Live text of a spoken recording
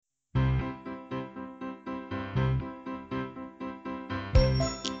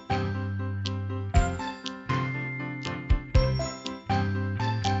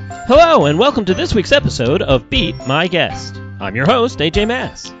Hello, and welcome to this week's episode of Beat My Guest. I'm your host, AJ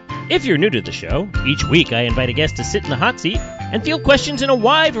Mass. If you're new to the show, each week I invite a guest to sit in the hot seat and field questions in a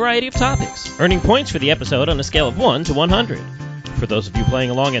wide variety of topics, earning points for the episode on a scale of 1 to 100. For those of you playing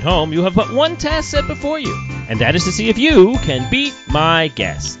along at home, you have but one task set before you, and that is to see if you can beat my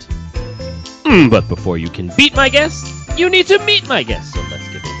guest. But before you can beat my guest, you need to meet my guest. So let's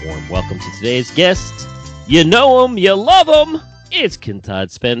give a warm welcome to today's guest. You know him, you love him. It's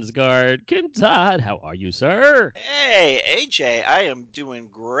Kentod Spensgaard. Kentod, how are you, sir? Hey, AJ, I am doing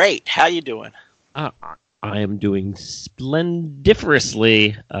great. How you doing? I am doing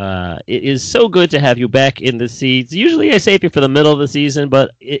splendiferously. It is so good to have you back in the seats. Usually I save you for the middle of the season,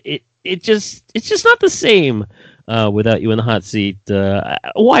 but it's just not the same without you in the hot seat.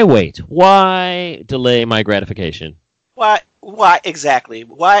 Why wait? Why delay my gratification? Why exactly?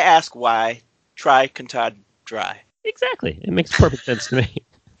 Why ask why? Try Kentod dry. Exactly. It makes perfect sense to me.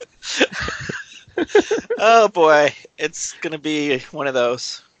 Oh boy, it's gonna be one of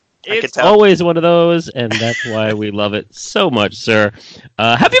those. It's always one of those, and that's why we love it so much, sir.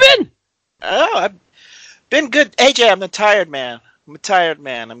 How have you been? Oh, I've been good. AJ, I'm a tired man.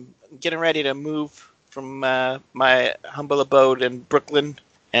 I'm getting ready to move from my humble abode in Brooklyn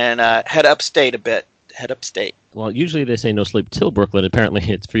and head upstate a bit. Well, usually they say no sleep till Brooklyn.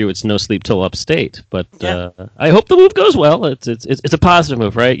 Apparently, for you, it's no sleep till upstate. But yeah. I hope the move goes well. It's a positive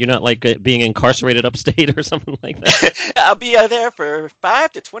move, right? You're not like being incarcerated upstate or something like that. I'll be there for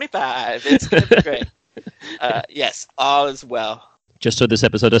 5 to 25. It's gonna be great. Yes, all is well. Just so this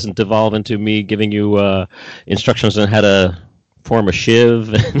episode doesn't devolve into me giving you instructions on how to form a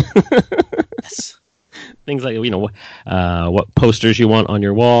shiv. Yes. Things like, what posters you want on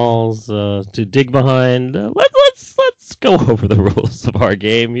your walls to dig behind. Let's go over the rules of our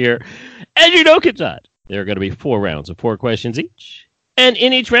game here. As you know, Kentod, there are going to be 4 rounds of 4 questions each. And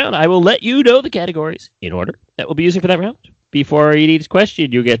in each round, I will let you know the categories in order that we'll be using for that round. Before I read each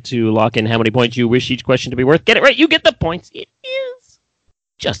question, you get to lock in how many points you wish each question to be worth. Get it right, you get the points. It is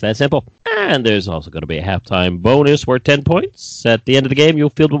just that simple. And there's also going to be a halftime bonus worth 10 points. At the end of the game,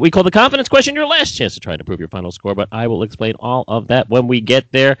 you'll field what we call the confidence question, your last chance to try to improve your final score, but I will explain all of that when we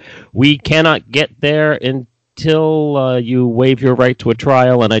get there. We cannot get there until you waive your right to a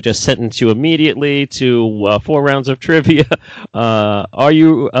trial, and I just sentence you immediately to 4 rounds of trivia. Do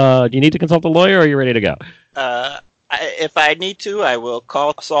you need to consult a lawyer, or are you ready to go? If I need to, I will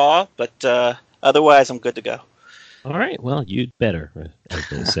call Saul, but otherwise I'm good to go. All right, well, you'd better, as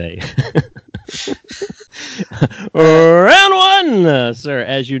they say. Round 1, sir.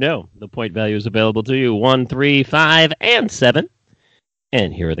 As you know, the point value is available to you 1, 3, 5, and 7.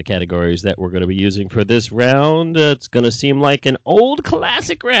 And here are the categories that we're going to be using for this round. It's going to seem like an old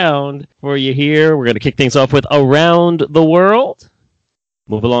classic round for you here. We're going to kick things off with Around the World.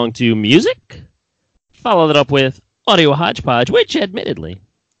 Move along to music. Follow that up with Audio Hodgepodge, which admittedly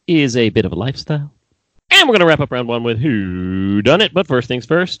is a bit of a lifestyle. And we're going to wrap up round 1 with Who Done It? But first things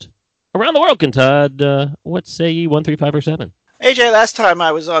first. Around the world, Kentod, what say ye, 1, 3, 5, or 7? AJ, last time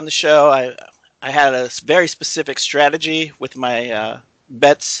I was on the show, I had a very specific strategy with my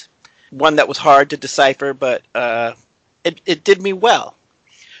bets. One that was hard to decipher, but it did me well.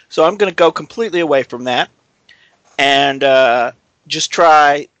 So I'm going to go completely away from that and just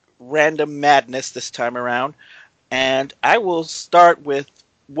try random madness this time around. And I will start with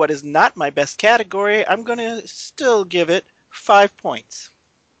what is not my best category. I'm going to still give it 5 points.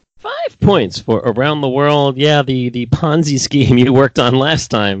 5 points for Around the World. Yeah, the Ponzi scheme you worked on last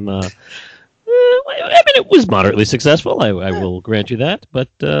time. I mean, it was moderately successful. I will grant you that. But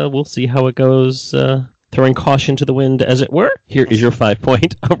we'll see how it goes, throwing caution to the wind, as it were. Here is your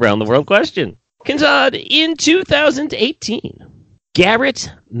 5-point Around the World question. Kentod, in 2018,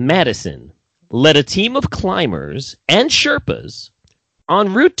 Garrett Madison led a team of climbers and Sherpas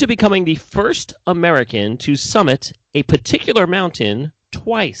en route to becoming the first American to summit a particular mountain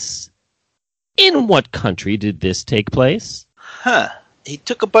twice. In what country did this take place? He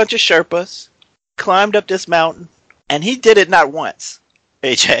took a bunch of Sherpas, climbed up this mountain, and he did it not once,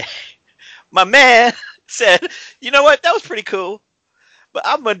 AJ. My man said, you know what, that was pretty cool, but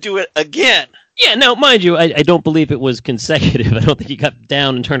I'm going to do it again. Yeah, now, mind you, I don't believe it was consecutive. I don't think he got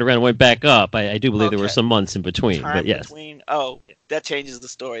down and turned around and went back up. I do believe there were some months in between, but yes. Oh, that changes the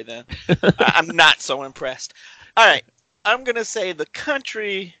story then. I'm not so impressed. All right, I'm going to say the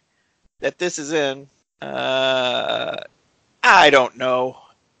country that this is in, I don't know,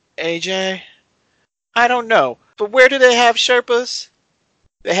 AJ. I don't know. But where do they have Sherpas?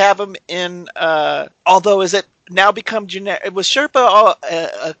 They have them in, although is it now become generic? Was Sherpa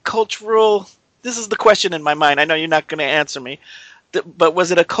a cultural... This is the question in my mind. I know you're not going to answer me. but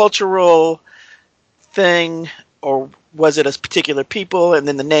was it a cultural thing, or was it a particular people, and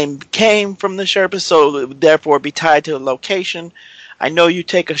then the name came from the Sherpa, so it would therefore be tied to a location? I know you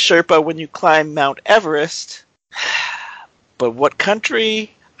take a Sherpa when you climb Mount Everest, but what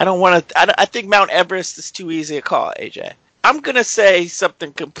country? I don't want to. I think Mount Everest is too easy a call, AJ. I'm gonna say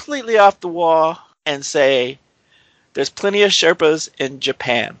something completely off the wall and say there's plenty of Sherpas in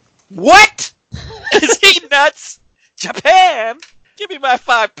Japan. What? Is he nuts? Japan? Give me my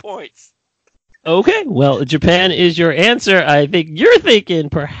 5 points. Okay, well, Japan is your answer. I think you're thinking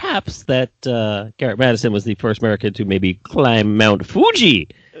perhaps that Garrett Madison was the first American to maybe climb Mount Fuji.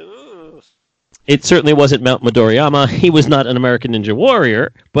 Ooh. It certainly wasn't Mount Midoriyama. He was not an American Ninja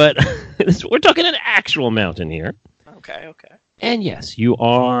Warrior, but we're talking an actual mountain here. Okay. And yes, you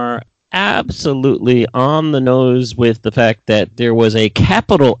are absolutely on the nose with the fact that there was a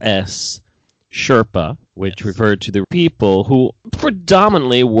capital S Sherpa, which referred to the people who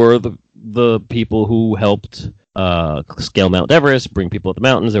predominantly were the people who helped scale Mount Everest, bring people up the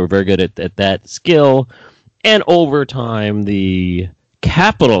mountains. They were very good at that skill. And over time, the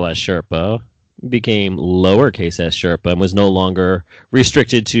capital S Sherpa became lowercase s Sherpa and was no longer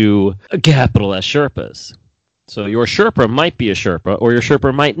restricted to capital S Sherpas. So your Sherpa might be a Sherpa, or your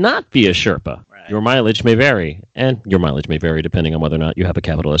Sherpa might not be a Sherpa. Right. Your mileage may vary, and your mileage may vary depending on whether or not you have a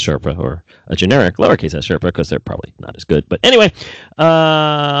capital S Sherpa or a generic lowercase s Sherpa, because they're probably not as good. But anyway,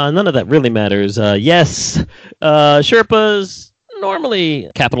 none of that really matters. Yes, Sherpas,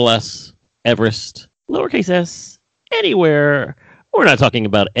 normally capital S, Everest, lowercase s, anywhere. We're not talking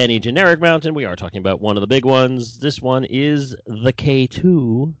about any generic mountain. We are talking about one of the big ones. This one is the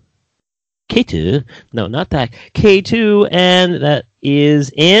K2. K2? No, not that. K2, and that is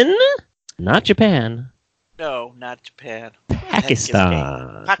in, not Japan. No, not Japan.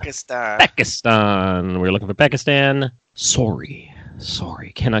 Pakistan. Pakistan. We're looking for Pakistan. Sorry,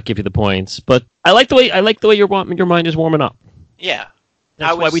 cannot give you the points. But I like the way your mind is warming up. Yeah.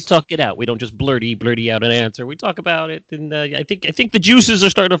 That's why we talk it out. We don't just blurty out an answer. We talk about it, and I think the juices are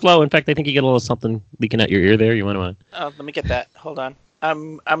starting to flow. In fact, I think you get a little something leaking out your ear there. You want to? Oh, let me get that. Hold on.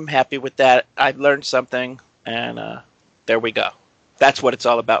 I'm happy with that. I learned something, and there we go. That's what it's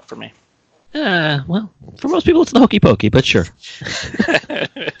all about for me. Well, for most people, it's the hokey pokey, but sure.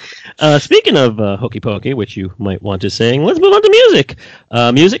 Speaking of hokey pokey, which you might want to sing, let's move on to music.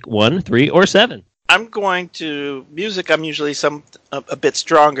 Music, 1, 3, or 7. I'm going to music. I'm usually a bit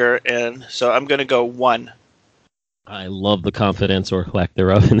stronger, and so I'm going to go 1. I love the confidence or lack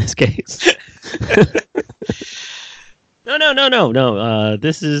thereof in this case. No.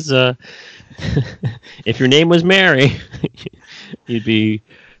 This is if your name was Mary, you'd be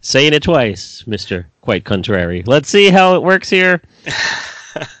saying it twice, Mr. Quite Contrary. Let's see how it works here.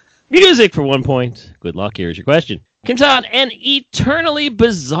 Music for 1 point. Good luck. Here's your question. Kintan, an eternally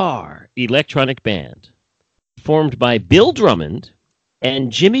bizarre electronic band formed by Bill Drummond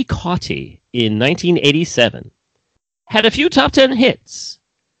and Jimmy Cauty in 1987 had a few top 10 hits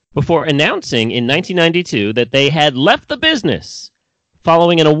before announcing in 1992 that they had left the business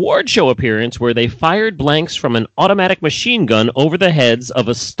following an award show appearance where they fired blanks from an automatic machine gun over the heads of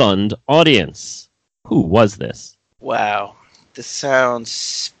a stunned audience. Who was this? Wow. This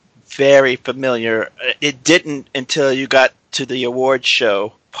sounds very familiar. It didn't until you got to the award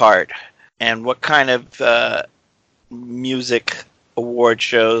show part. And what kind of music award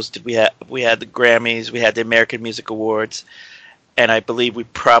shows did we have? We had the Grammys, we had the American Music Awards, and I believe we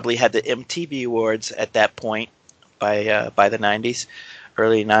probably had the MTV Awards at that point by the 90s,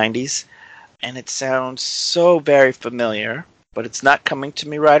 early 90s. And it sounds so very familiar, but it's not coming to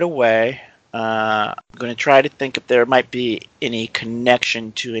me right away. I'm going to try to think if there might be any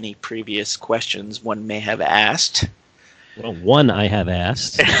connection to any previous questions one may have asked. Well, one I have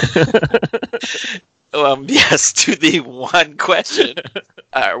asked. Yes, to the one question,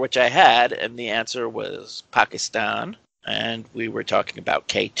 which I had, and the answer was Pakistan. And we were talking about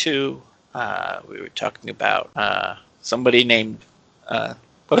K2. We were talking about somebody named, what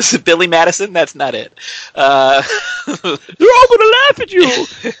was it, Billy Madison? That's not it. They're all going to laugh at you!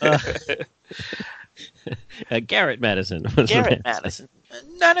 Garrett Madison. Garrett Madison.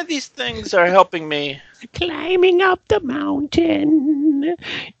 None of these things are helping me. Climbing up the mountain.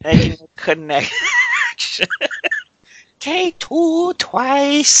 Making a connection. K2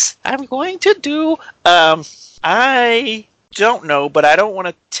 twice. I'm going to do... I don't know, but I don't want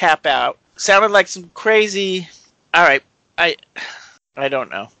to tap out. Sounded like some crazy... All right. I don't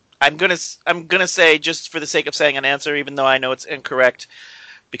know. I'm gonna say, just for the sake of saying an answer, even though I know it's incorrect,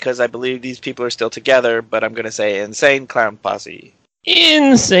 because I believe these people are still together, but I'm gonna say Insane Clown Posse.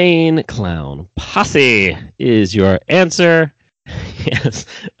 Insane Clown Posse is your answer. Yes.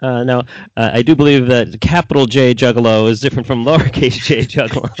 No, I do believe that capital J Juggalo is different from lowercase j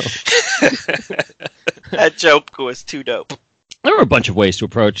Juggalo. That joke was too dope. There are a bunch of ways to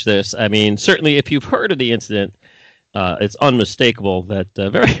approach this. I mean, certainly if you've heard of the incident, it's unmistakable that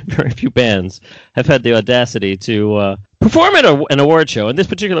very, very few bands have had the audacity to perform at an award show. And this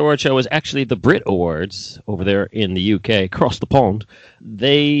particular award show was actually the Brit Awards over there in the UK, across the pond.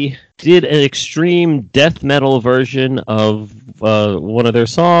 They did an extreme death metal version of one of their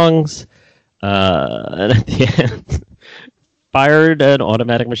songs, and at the end, fired an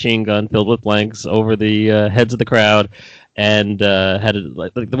automatic machine gun filled with blanks over the heads of the crowd, and had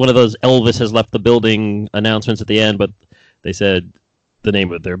like one of those Elvis has left the building announcements at the end, but they said the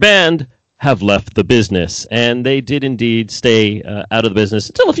name of their band have left the business, and they did indeed stay out of the business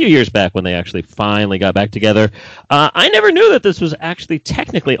until a few years back when they actually finally got back together. I never knew that this was actually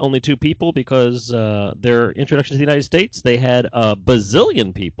technically only two people, because their introduction to the United States, they had a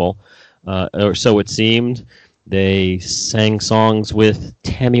bazillion people, or so it seemed. They sang songs with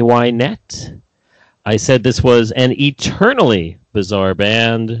Tammy Wynette. I said this was an eternally bizarre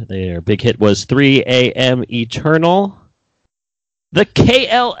band. Their big hit was 3 a.m. Eternal. The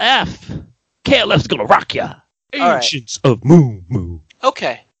KLF. KLF's gonna rock ya. Ancients of Moo Moo.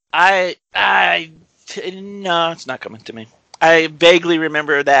 Okay. No, it's not coming to me. I vaguely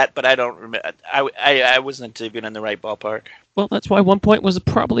remember that, but I don't remember. I wasn't even in the right ballpark. Well, that's why 1 point was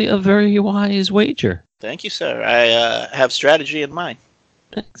probably a very wise wager. Thank you, sir. I have strategy in mind.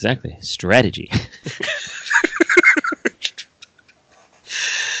 Exactly. Strategy.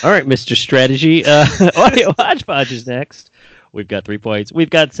 All right, Mr. Strategy. Audio Hodgepodge is next. We've got 3 points. We've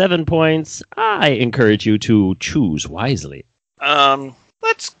got 7 points. I encourage you to choose wisely.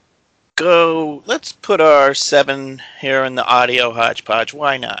 Let's go. Let's put our 7 here in the Audio Hodgepodge.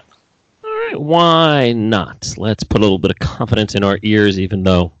 Why not? All right, why not? Let's put a little bit of confidence in our ears, even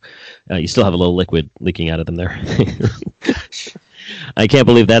though you still have a little liquid leaking out of them there. I can't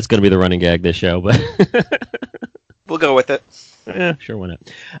believe that's going to be the running gag this show, but we'll go with it. Yeah, sure, why not?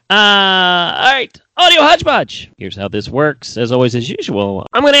 All right, Audio Hodgepodge. Here's how this works. As always, as usual,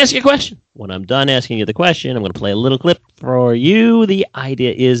 I'm going to ask you a question. When I'm done asking you the question, I'm going to play a little clip for you. The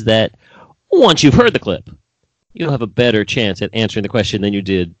idea is that once you've heard the clip, you'll have a better chance at answering the question than you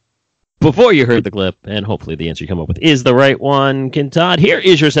did before you heard the clip, and hopefully the answer you come up with is the right one. Todd, here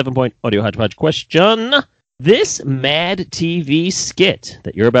is your 7-point Audio Hodgepodge question. This Mad TV skit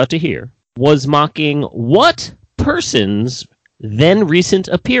that you're about to hear was mocking what person's then recent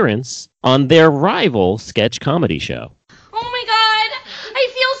appearance on their rival sketch comedy show? Oh my god, I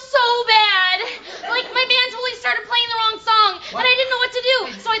feel so bad. Like, my band totally started playing the wrong song, and I didn't know what to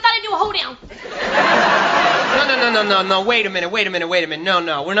do, so I thought I'd do a hoedown. No, wait a minute.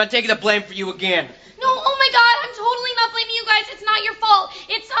 No, we're not taking the blame for you again. No, oh my god, I'm totally not blaming you guys. It's not your fault.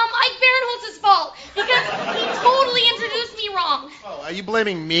 It's Ike Barinholtz's fault, because he totally introduced me wrong. Oh, are you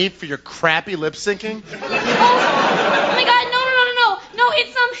blaming me for your crappy lip syncing? Oh my god, no,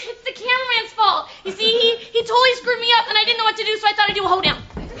 it's the cameraman's fault. You see, he totally screwed me up, and I didn't know what to do, so I thought I'd do a hoedown.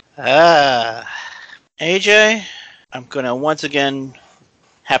 AJ, I'm gonna once again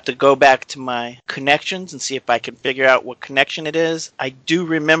have to go back to my connections and see if I can figure out what connection it is. I do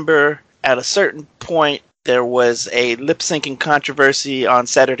remember at a certain point there was a lip-syncing controversy on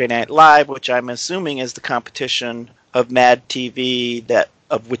Saturday Night Live, which I'm assuming is the competition of Mad TV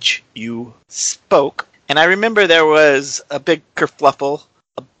of which you spoke. And I remember there was a big kerfluffle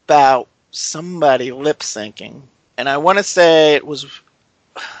about somebody lip-syncing. And I want to say it was,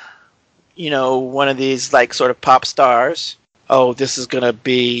 one of these like sort of pop stars. Oh, this is going to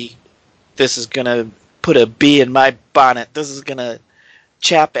put a bee in my bonnet. This is going to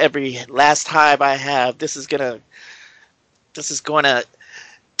chap every last hive I have. This is going to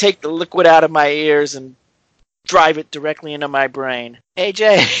take the liquid out of my ears and drive it directly into my brain.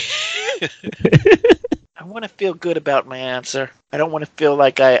 AJ, I want to feel good about my answer. I don't want to feel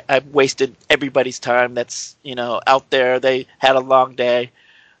like I've wasted everybody's time that's, out there. They had a long day.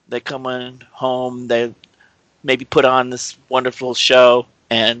 They come on home. They maybe put on this wonderful show,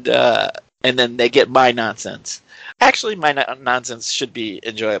 and then they get my nonsense. Actually, my nonsense should be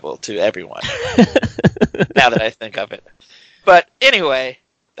enjoyable to everyone, now that I think of it. But anyway,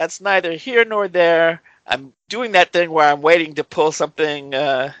 that's neither here nor there. I'm doing that thing where I'm waiting to pull something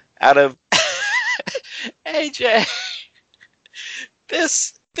out of AJ.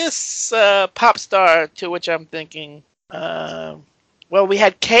 This pop star to which I'm thinking, well, we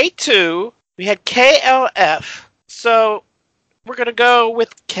had K2, we had KLF, so we're going to go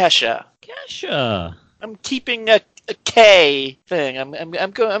with Kesha. Kesha. I'm keeping a K thing.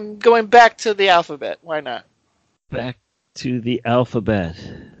 I'm going back to the alphabet. Why not? Back to the alphabet.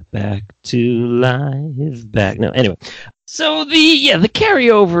 Back to life. Back. No, anyway. So the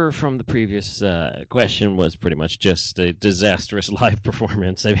carryover from the previous question was pretty much just a disastrous live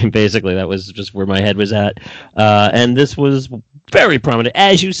performance. I mean, basically that was just where my head was at, and this was very prominent,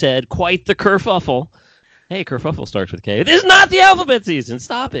 as you said, quite the kerfuffle. Hey, kerfuffle starts with K. This is not the alphabet season.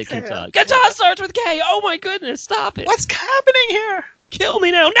 Stop it, Kentucky. Kentucky starts with K. Oh my goodness, stop it. What's happening here? Kill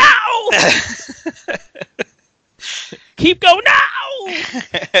me now. Now! Keep going now!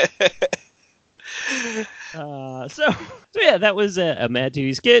 So yeah, that was a Mad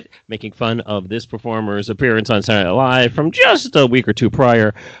TV skit making fun of this performer's appearance on Saturday Night Live from just a week or two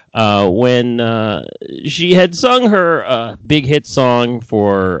prior, when she had sung her big hit song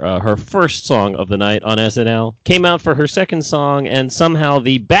for her first song of the night on SNL, came out for her second song, and somehow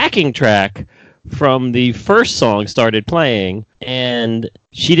the backing track from the first song started playing, and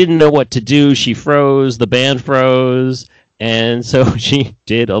she didn't know what to do. She froze, the band froze, and so she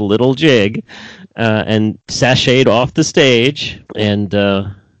did a little jig and sashayed off the stage and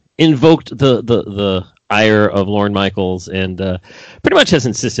invoked the ire of Lorne Michaels, and pretty much has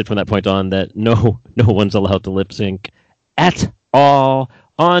insisted from that point on that no one's allowed to lip sync at all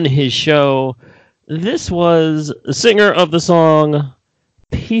on his show. This was the singer of the song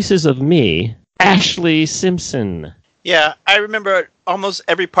Pieces of Me, Ashley Simpson. Yeah, I remember almost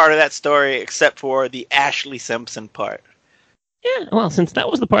every part of that story except for the Ashley Simpson part. Yeah, well, since that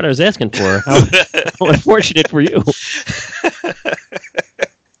was the part I was asking for, how unfortunate for you.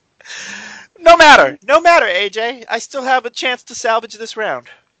 No matter, AJ. I still have a chance to salvage this round.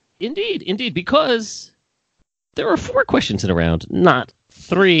 Indeed, because there are 4 questions in a round, not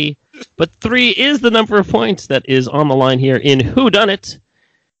 3. But 3 is the number of points that is on the line here in Who Done It.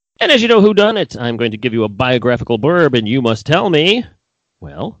 And as you know Who Done It, I'm going to give you a biographical blurb, and you must tell me,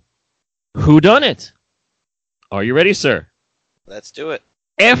 well, who done it? Are you ready, sir? Let's do it.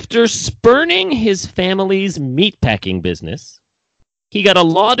 After spurning his family's meatpacking business, he got a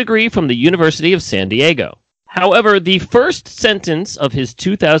law degree from the University of San Diego. However, the first sentence of his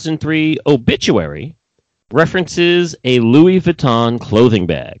 2003 obituary references a Louis Vuitton clothing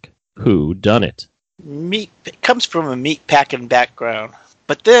bag. Who done it? It comes from a meatpacking background,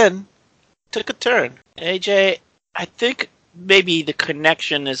 but then took a turn. AJ, I think maybe the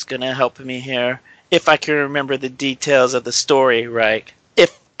connection is going to help me here. If I can remember the details of the story right,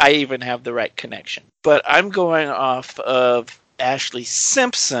 if I even have the right connection. But I'm going off of Ashley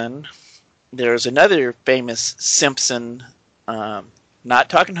Simpson. There's another famous Simpson, not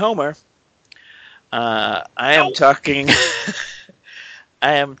talking Homer. I am talking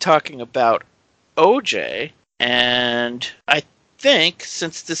about OJ, and I think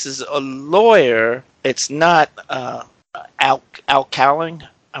since this is a lawyer, it's not Al Cowling.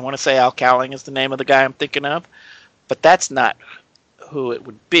 I want to say Al Cowling is the name of the guy I'm thinking of, but that's not who it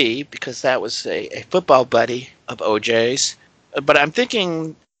would be, because that was a football buddy of OJ's. But I'm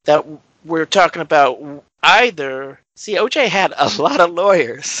thinking that we're talking about either... See, OJ had a lot of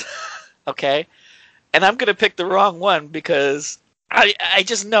lawyers, okay? And I'm going to pick the wrong one because I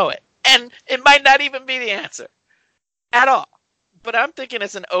just know it. And it might not even be the answer at all. But I'm thinking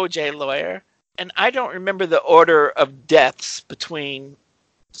it's an OJ lawyer, and I don't remember the order of deaths between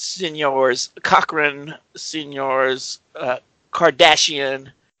Senors Cochran, Senors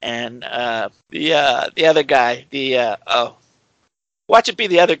Kardashian, and the other guy. Watch it be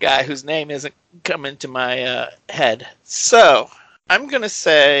the other guy whose name isn't coming to my head. So I'm gonna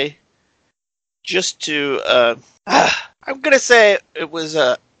say, I'm gonna say it was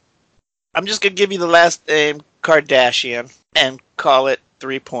I'm just gonna give you the last name Kardashian and call it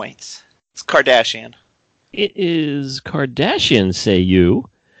 3 points. It's Kardashian. It is Kardashian, say you.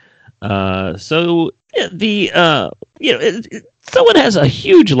 So someone has a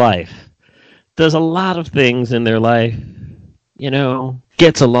huge life, does a lot of things in their life,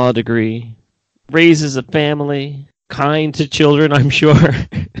 gets a law degree, raises a family, kind to children, I'm sure.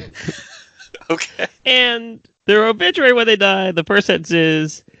 Okay. And their obituary when they die, the first sentence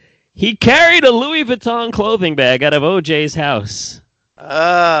is, he carried a Louis Vuitton clothing bag out of OJ's house.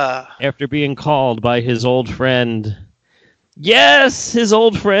 After being called by his old friend. Yes, his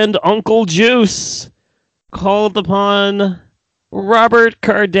old friend Uncle Juice called upon Robert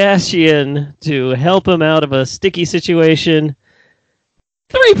Kardashian to help him out of a sticky situation.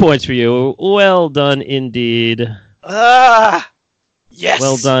 3 points for you. Well done indeed. Yes.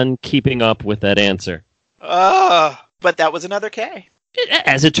 Well done keeping up with that answer. But that was another K.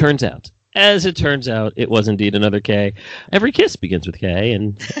 As it turns out. It was indeed another K. Every kiss begins with K,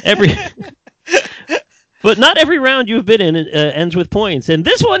 and every... But not every round you've been in ends with points, and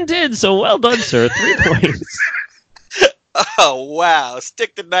this one did, so well done, sir. 3 points. Oh, wow.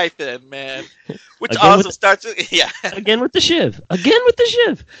 Stick the knife in, man. Which Again also with- starts with, yeah. Again with the Shiv.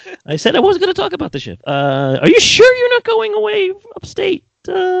 I said I wasn't going to talk about the Shiv. Are you sure you're not going away upstate?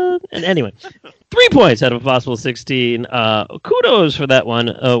 And anyway, 3 points out of a possible 16. Kudos for that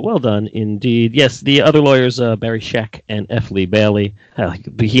one. Well done indeed. Yes, the other lawyers, Barry Scheck and F. Lee Bailey,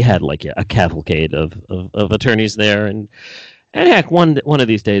 he had like a cavalcade of attorneys there, and heck, one of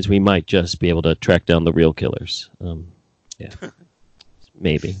these days we might just be able to track down the real killers. Yeah,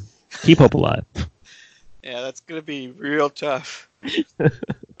 maybe. Keep hope alive. Yeah, that's going to be real tough.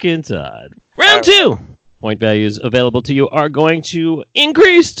 Kintad. Round 2. Point values available to you are going to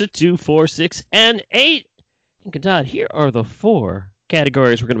increase to 2, 4, 6, and 8. And Kintad, here are the 4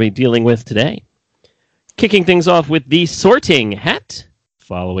 categories we're going to be dealing with today. Kicking things off with the sorting hat,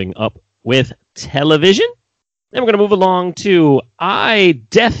 following up with television. Then we're going to move along to I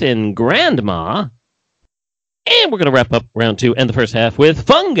Deafen Grandma. And we're going to wrap up round 2 and the first half with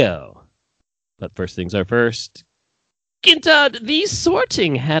Fungo. But first things are first. Kintad, the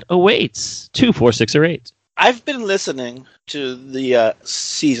sorting hat awaits. 2, 4, 6, or 8. I've been listening to the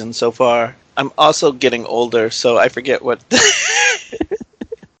season so far. I'm also getting older, so I forget what...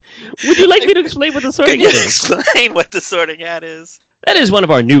 Would you like me to explain what the sorting Can you hat is? explain what the sorting hat is? That is one of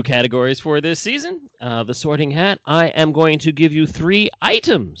our new categories for this season. The sorting hat. I am going to give you 3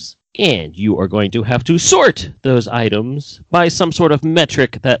 items, and you are going to have to sort those items by some sort of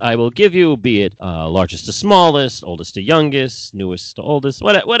metric that I will give you, be it largest to smallest, oldest to youngest, newest to oldest,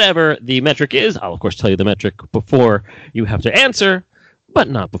 whatever the metric is. I'll, of course, tell you the metric before you have to answer, but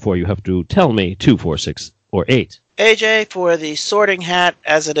not before you have to tell me 2, 4, 6, or 8. AJ, for the sorting hat,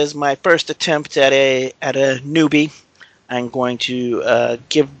 as it is my first attempt at a newbie, I'm going to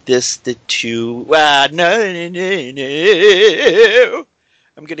give this the 2... no.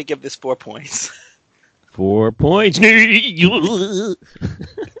 I'm going to give this 4 points. 4 points. I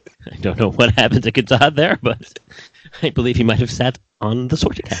don't know what happened to Kintad there, but I believe he might have sat on the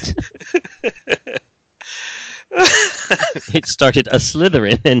sorting hat. It started a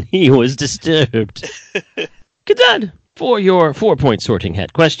Slytherin, and he was disturbed. Kintad, for your 4-point sorting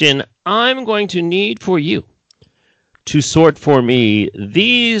hat question, I'm going to need for you to sort for me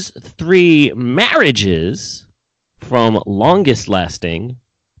these 3 marriages from longest lasting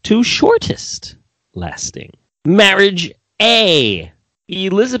to shortest lasting. Marriage A,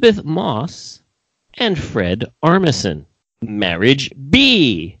 Elizabeth Moss and Fred Armisen. Marriage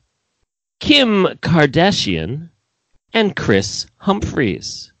B, Kim Kardashian and Chris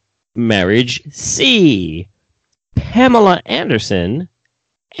Humphries. Marriage C, Pamela Anderson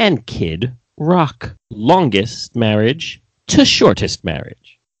and Kid Rock. Longest marriage to shortest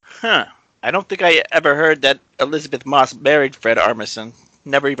marriage. Huh. I don't think I ever heard that Elizabeth Moss married Fred Armisen.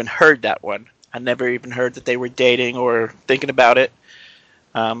 Never even heard that one. I never even heard that they were dating or thinking about it.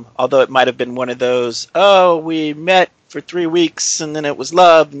 Although it might have been one of those, we met for 3 weeks and then it was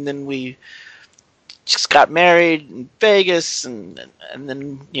love and then we just got married in Vegas and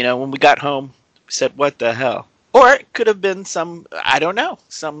then, when we got home, we said, what the hell? Or it could have been some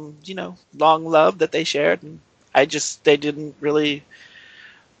long love that they shared. And they didn't really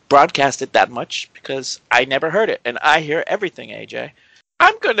broadcast it that much because I never heard it. And I hear everything, AJ.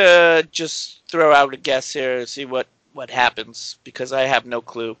 I'm going to just throw out a guess here and see what happens because I have no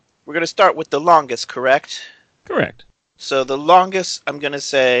clue. We're going to start with the longest, correct? Correct. So the longest, I'm going to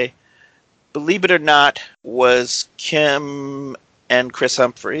say, believe it or not, was Kim and Chris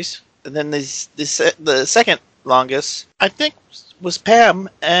Humphries. And then the second longest, I think, was Pam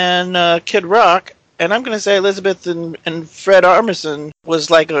and Kid Rock. And I'm going to say Elizabeth and Fred Armisen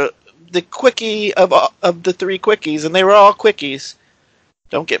was like the quickie of the 3 quickies, and they were all quickies.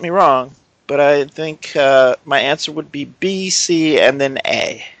 Don't get me wrong, but I think my answer would be B, C, and then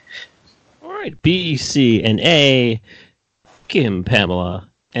A. All right, B, C, and A. Kim, Pamela,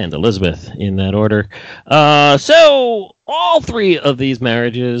 and Elizabeth in that order. So all 3 of these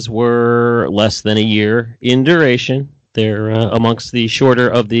marriages were less than a year in duration. They're amongst the shorter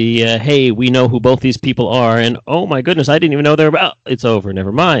of the, hey, we know who both these people are, and oh my goodness, I didn't even know they're about. It's over,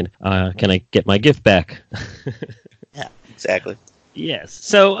 never mind. Can I get my gift back? Yeah, exactly. Yes.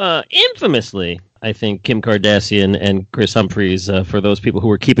 So infamously, I think Kim Kardashian and Chris Humphries, for those people who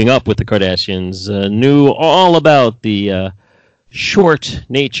were keeping up with the Kardashians, knew all about the short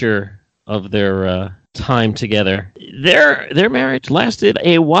nature of their time together. Their marriage lasted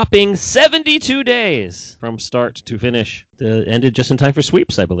a whopping 72 days from start to finish. Ended just in time for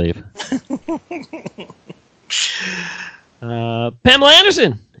sweeps, I believe. Pamela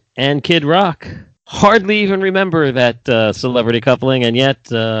Anderson and Kid Rock. hardly even remember that celebrity coupling, and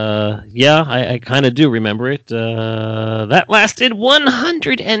yet, I kind of do remember it. That lasted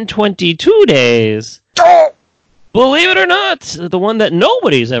 122 days. Believe it or not, the one that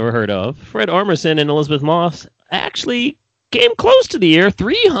nobody's ever heard of, Fred Armisen and Elizabeth Moss, actually came close to the year,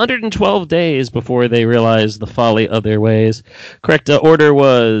 312 days before they realized the folly of their ways. Correct order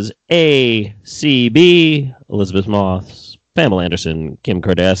was A, C, B, Elizabeth Moss, Pamela Anderson, Kim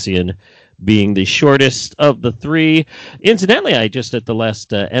Kardashian, being the shortest of the three. Incidentally, I just at the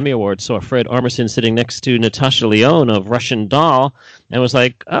last Emmy Awards saw Fred Armisen sitting next to Natasha Lyonne of Russian Doll, and was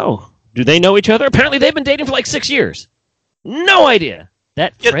like, oh, do they know each other? Apparently they've been dating for like 6 years. No idea.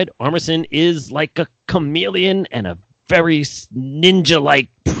 That Fred Armisen is like a chameleon and a very ninja-like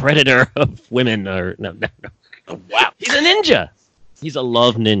predator of women. No. Oh, wow. He's a ninja. He's a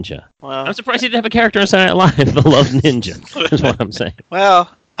love ninja. Well, I'm surprised he didn't have a character on Saturday Night Live, the love ninja, is what I'm saying.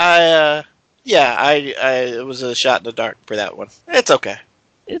 well, I it was a shot in the dark for that one. It's okay.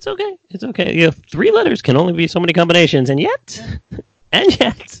 It's okay. It's okay. You know, 3 letters can only be so many combinations, and yet... And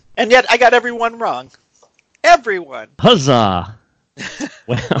yet I got everyone wrong. Everyone. Huzzah!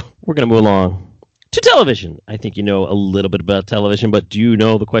 Well, we're going to move along to television. I think you know a little bit about television, but do you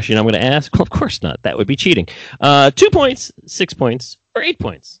know the question I'm going to ask? Well, of course not. That would be cheating. 2 points, 6 points, or 8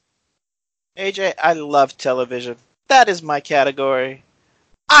 points? AJ, I love television. That is my category.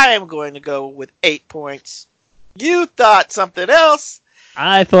 I am going to go with 8 points. You thought something else.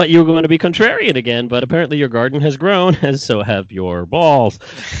 I thought you were going to be contrarian again, but apparently your garden has grown, and so have your balls.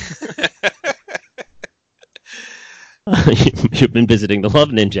 You've been visiting the Love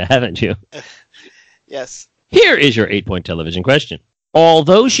Ninja, haven't you? Yes. Here is your 8-point television question.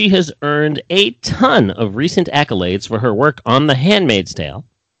 Although she has earned a ton of recent accolades for her work on The Handmaid's Tale,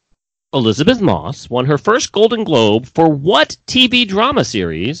 Elizabeth Moss won her first Golden Globe for what TV drama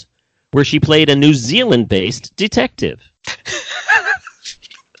series where she played a New Zealand-based detective?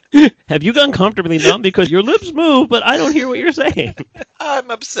 Have you gone comfortably numb? Because your lips move, but I don't hear what you're saying. I'm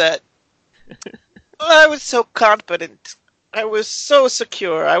upset. I was so confident. I was so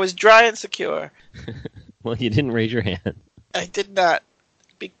secure. I was dry and secure. Well, you didn't raise your hand. I did not.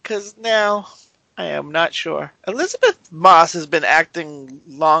 Because now I am not sure. Elizabeth Moss has been acting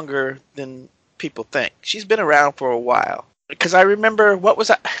longer than people think. She's been around for a while. Because I remember,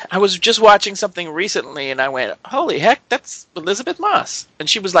 I was just watching something recently and I went, holy heck, that's Elizabeth Moss. And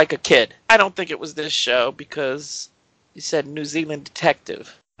she was like a kid. I don't think it was this show because you said New Zealand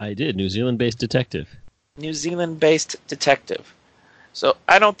detective. I did. New Zealand-based detective. New Zealand-based detective. So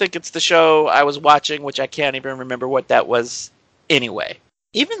I don't think it's the show I was watching, which I can't even remember what that was anyway.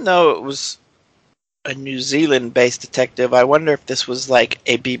 Even though it was a New Zealand-based detective, I wonder if this was like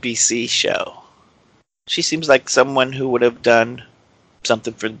a BBC show. She seems like someone who would have done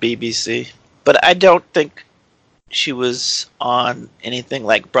something for the BBC. But I don't think she was on anything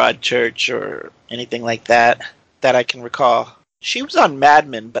like Broadchurch or anything like that I can recall. She was on Mad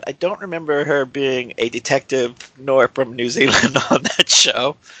Men, but I don't remember her being a detective nor from New Zealand on that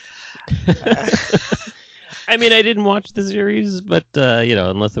show. I mean, I didn't watch the series, but,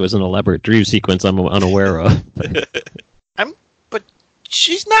 unless there was an elaborate dream sequence I'm unaware of. But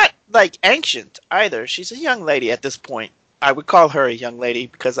she's not, like, ancient either. She's a young lady at this point. I would call her a young lady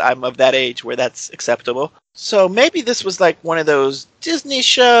because I'm of that age where that's acceptable. So maybe this was like one of those Disney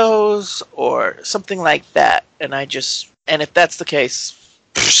shows or something like that. And if that's the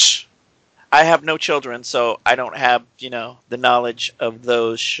case, I have no children, so I don't have, the knowledge of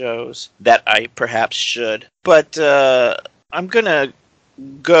those shows that I perhaps should. But I'm going to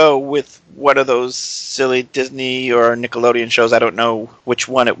go with one of those silly Disney or Nickelodeon shows. I don't know which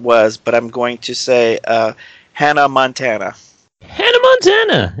one it was, but I'm going to say Hannah Montana. Hannah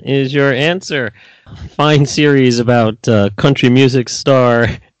Montana is your answer. Fine series about country music star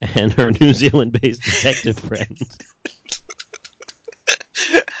and her New Zealand-based detective friend.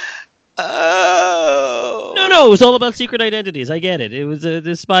 Oh. No, it was all about secret identities. I get it. It was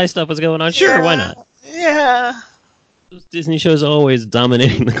the spy stuff was going on. Sure, why not? Yeah. Those Disney shows are always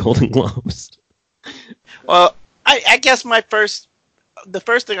dominating the Golden Globes. Well, I guess the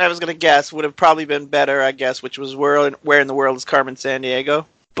first thing I was going to guess would have probably been better, I guess, which was Where in the World is Carmen Sandiego.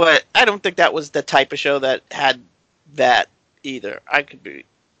 But I don't think that was the type of show that had that either.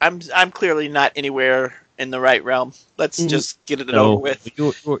 I'm clearly not anywhere in the right realm. Let's just get it over with.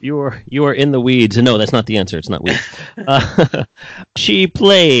 You are in the weeds. No, that's not the answer. It's not weeds. She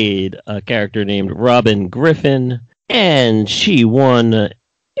played a character named Robin Griffin, and she won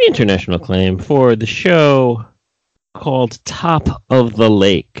international acclaim for the show called Top of the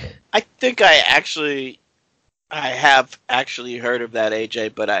Lake. I think I have actually heard of that,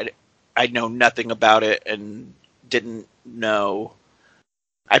 AJ, but I know nothing about it and didn't know.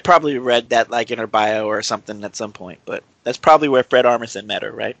 I probably read that like in her bio or something at some point, but that's probably where Fred Armisen met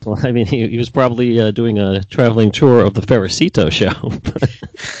her, right? Well, I mean, he was probably doing a traveling tour of the Ferricito show.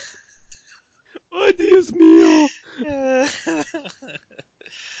 Oh, Dios mío!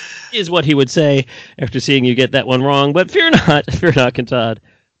 Is what he would say after seeing you get that one wrong. But fear not, Kentad.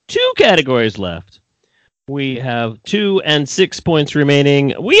 2 categories left. We have 2 and 6 points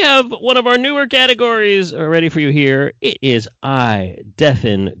remaining. We have one of our newer categories ready for you here. It is I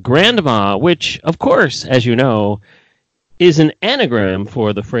Deafen Grandma, which, of course, as you know, is an anagram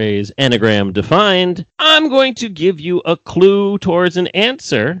for the phrase anagram defined. I'm going to give you a clue towards an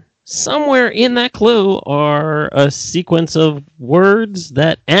answer. Somewhere in that clue are a sequence of words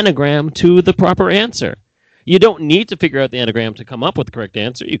that anagram to the proper answer. You don't need to figure out the anagram to come up with the correct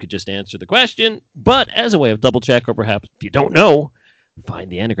answer. You could just answer the question. But as a way of double check, or perhaps if you don't know,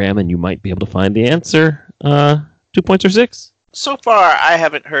 find the anagram and you might be able to find the answer. 2 points or 6? So far, I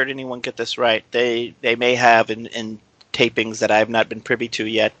haven't heard anyone get this right. They may have in tapings that I have not been privy to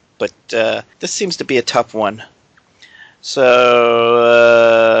yet, but this seems to be a tough one.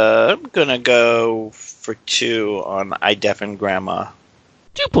 So I'm going to go for 2 on I Deafen Grandma.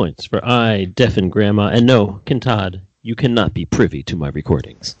 2 points for I Deafen Grandma. And no, Kentad, you cannot be privy to my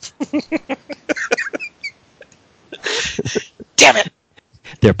recordings. Damn it!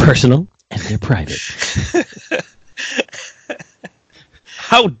 They're personal and they're private.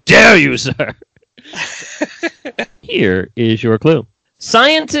 How dare you, sir? Here is your clue.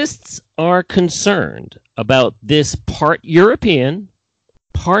 Scientists are concerned about this part European,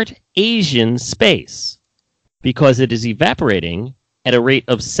 part Asian space because it is evaporating at a rate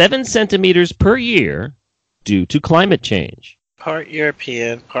of 7 centimeters per year due to climate change. Part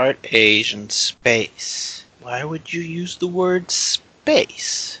European, part Asian space. Why would you use the word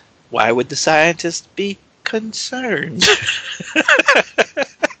space? Why would the scientists be concerned?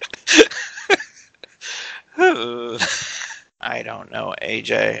 I don't know,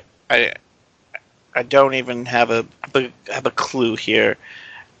 AJ. I don't even have a clue here,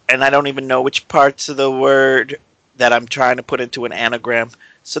 and I don't even know which parts of the word that I'm trying to put into an anagram.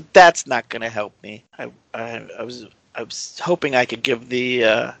 So that's not going to help me. I was hoping I could give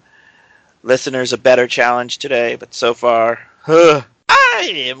the listeners a better challenge today, but so far, I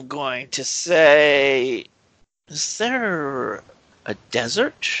am going to say, is there a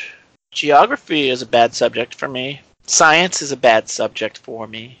desert? Geography is a bad subject for me. Science is a bad subject for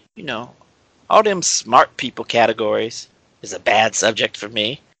me. You know, all them smart people categories is a bad subject for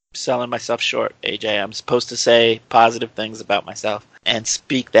me. I'm selling myself short, AJ. I'm supposed to say positive things about myself and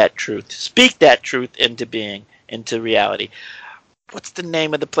speak that truth. Speak that truth into being, into reality. What's the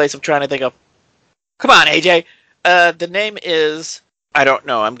name of the place I'm trying to think of? Come on, AJ. The name is, I don't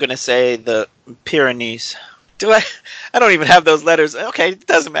know. I'm going to say the Pyrenees. I don't even have those letters. Okay, it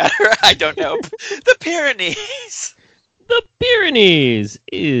doesn't matter. I don't know. The Pyrenees. The Pyrenees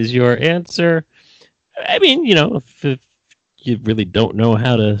is your answer. I mean, you know, if you really don't know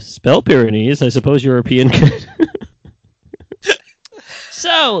how to spell Pyrenees, I suppose European could.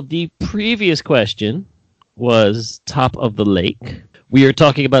 So, the previous question was top of the lake. We are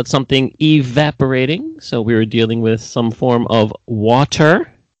talking about something evaporating, so we were dealing with some form of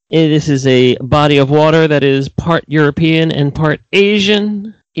water. This is a body of water that is part European and part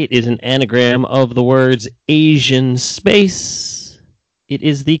Asian. It is an anagram of the words Asian space. It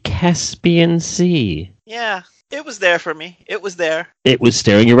is the Caspian Sea. Yeah, it was there for me. It was there. It was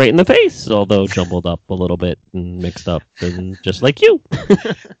staring you right in the face, although jumbled up a little bit and mixed up, and just like you.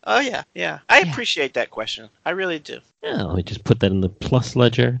 Oh, yeah. I appreciate that question. I really do. Yeah, let me just put that in the plus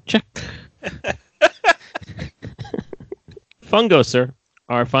ledger. Check. Fungo, sir.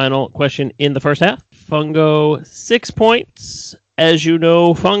 Our final question in the first half. Fungo, 6 points. As you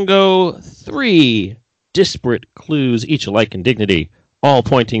know, Fungo, 3 disparate clues, each alike in dignity, all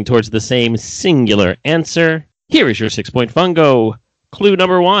pointing towards the same singular answer. Here is your 6-point Fungo. Clue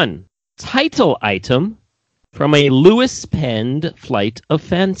number 1. Title item from a Lewis-penned Flight of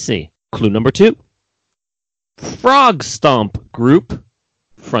Fancy. Clue number 2. Frog Stomp group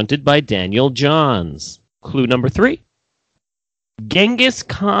fronted by Daniel Johns. Clue number 3. Genghis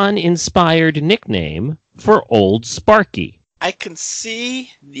Khan-inspired nickname for Old Sparky. I can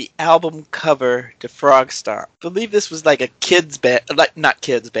see the album cover to Frog Stomp. I believe this was like a kids band, like not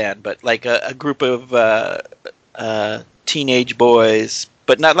kids band, but like a group of teenage boys,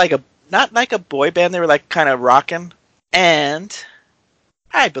 but not like a boy band. They were like kind of rocking. And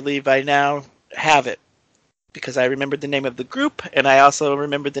I believe I now have it because I remembered the name of the group, and I also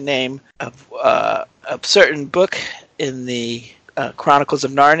remembered the name of a certain book in the Chronicles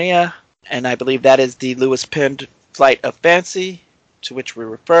of Narnia and I believe that is the Lewis Penn Flight of Fancy, to which we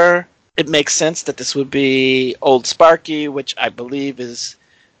refer. It makes sense that this would be Old Sparky, which I believe is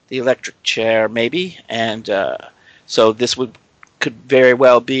the electric chair, maybe, and so this could very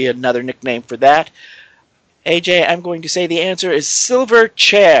well be another nickname for that. AJ, I'm going to say the answer is Silver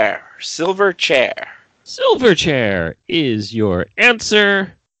Chair. Silver Chair. Silver Chair is your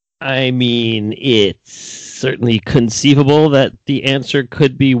answer. I mean, it's certainly conceivable that the answer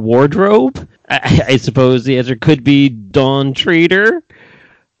could be Wardrobe. I suppose the answer could be Dawn Trader.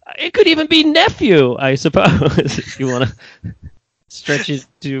 It could even be Nephew, I suppose, if you want to stretch it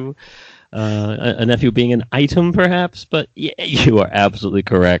to a nephew being an item, perhaps. But yeah, you are absolutely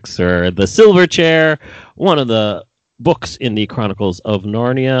correct, sir. The Silver Chair, one of the books in the Chronicles of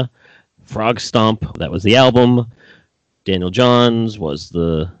Narnia. Frog Stomp, that was the album. Daniel Johns was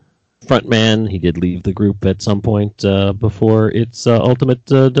the frontman. He did leave the group at some point before its ultimate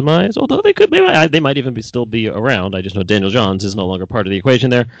demise, although they might even still be around. I just know Daniel Johns is no longer part of the equation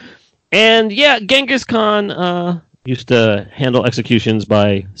there. And yeah, Genghis Khan used to handle executions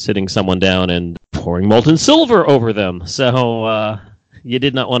by sitting someone down and pouring molten silver over them. So you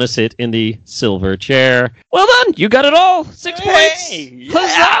did not want to sit in the silver chair. Well done, you got it all. 6 points. Yeah.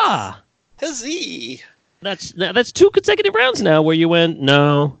 Huzzah! Huzzee! That's 2 consecutive rounds now where you went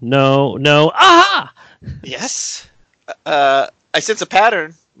no, aha! Yes. I sense a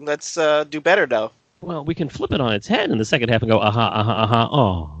pattern. Let's do better, though. Well, we can flip it on its head in the second half and go aha,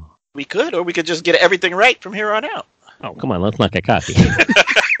 oh. We could, or we could just get everything right from here on out. Oh, come on, let's not get cocky.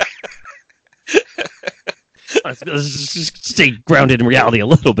 Let's just stay grounded in reality a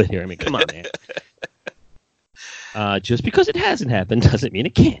little bit here. I mean, come on, man. Just because it hasn't happened doesn't mean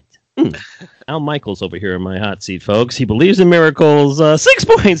it can't. Al Michaels over here in my hot seat, folks. He believes in miracles. 6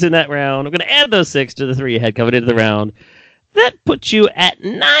 points in that round. I'm going to add those 6 to the 3 you had coming into the round. That puts you at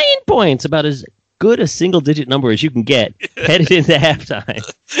 9 points, about as good a single-digit number as you can get headed into halftime.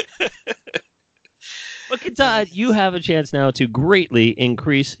 But, Todd, you have a chance now to greatly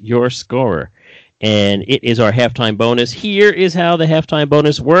increase your score. And it is our halftime bonus. Here is how the halftime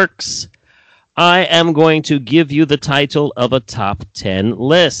bonus works. I am going to give you the title of a top 10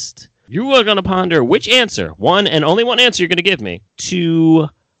 list. You are going to ponder which answer, one and only one answer you're going to give me, to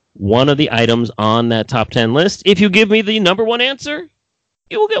one of the items on that top 10 list. If you give me the number 1 answer,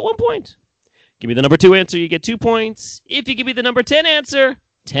 you will get 1 point. Give me the number 2 answer, you get 2 points. If you give me the number 10 answer,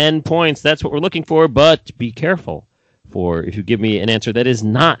 10 points. That's what we're looking for, but be careful. For if you give me an answer that is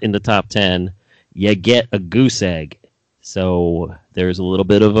not in the top 10, you get a goose egg. So there's a little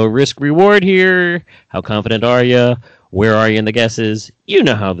bit of a risk-reward here. How confident are you? Where are you in the guesses? You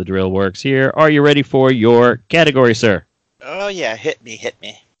know how the drill works here. Are you ready for your category, sir? Oh, yeah. Hit me.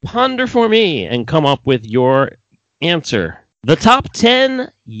 Ponder for me and come up with your answer. The top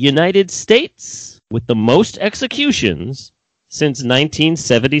 10 United States with the most executions since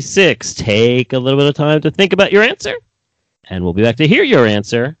 1976. Take a little bit of time to think about your answer, and we'll be back to hear your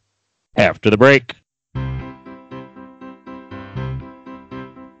answer after the break.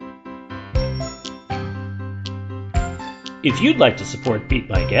 If you'd like to support Beat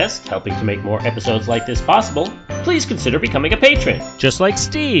My Guest, helping to make more episodes like this possible, please consider becoming a patron. Just like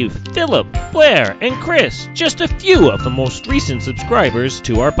Steve, Philip, Blair, and Chris, just a few of the most recent subscribers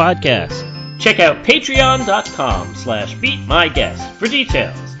to our podcast. Check out patreon.com/beatmyguest for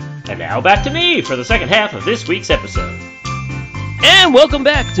details. And now back to me for the second half of this week's episode. And welcome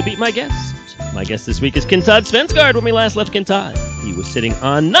back to Beat My Guest. My guest this week is Kentod Svensgaard. When we last left Kentod, he was sitting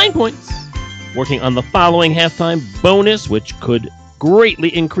on 9 points, working on the following halftime bonus, which could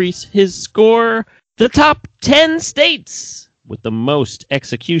greatly increase his score. The top 10 states with the most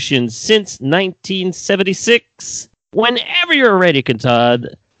executions since 1976. Whenever you're ready,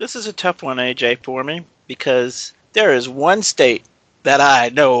 Kentod. This is a tough one, AJ, for me, because there is one state that I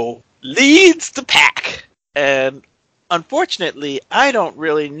know leads the pack. And unfortunately, I don't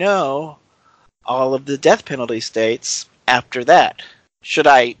really know all of the death penalty states after that. Should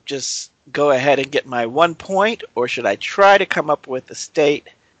I just go ahead and get my 1 point, or should I try to come up with a state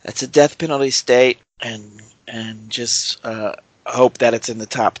that's a death penalty state and just hope that it's in the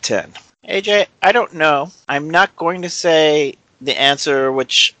top 10? AJ, I don't know. I'm not going to say the answer,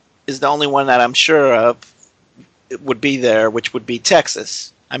 which is the only one that I'm sure of, it would be there, which would be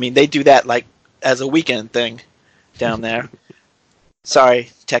Texas. I mean, they do that like as a weekend thing down there. Sorry,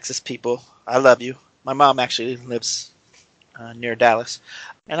 Texas people. I love you. My mom actually lives near Dallas.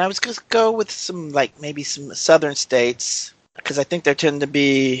 And I was going to go with maybe some southern states, because I think there tend to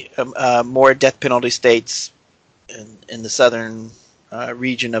be more death penalty states in the southern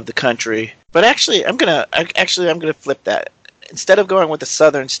region of the country. But actually, I'm gonna flip that. instead of going with the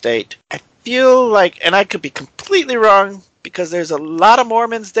southern state, I feel like, and I could be completely wrong because there's a lot of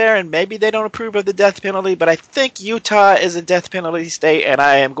Mormons there and maybe they don't approve of the death penalty, but I think Utah is a death penalty state and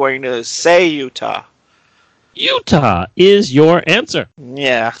I am going to say Utah. Utah is your answer.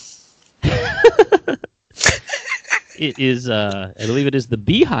 Yeah. It is, I believe it is the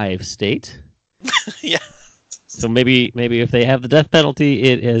Beehive State. Yeah. So maybe if they have the death penalty,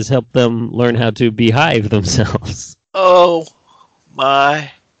 it has helped them learn how to beehive themselves. Oh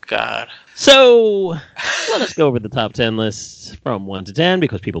my God. So let us go over the top 10 lists from 1 to 10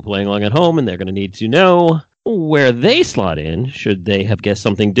 because people playing along at home and they're going to need to know where they slot in should they have guessed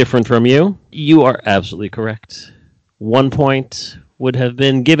something different from you. You are absolutely correct. 1 point would have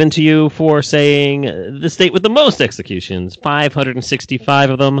been given to you for saying the state with the most executions, 565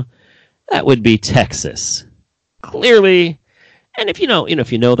 of them. That would be Texas. Clearly, and if you know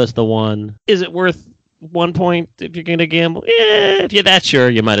that's the one, is it worth 1 point if you're going to gamble? If you're that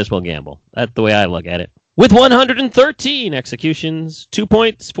sure, you might as well gamble. That's the way I look at it. With 113 executions, 2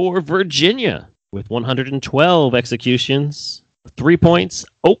 points for Virginia. With 112 executions, 3 points,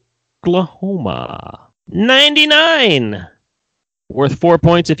 Oklahoma. 99. Worth 4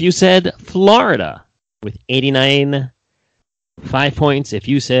 points if you said Florida. With 89, 5 points if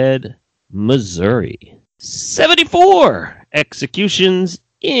you said Missouri. 74 executions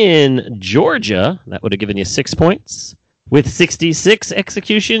in Georgia. That would have given you 6 points. With 66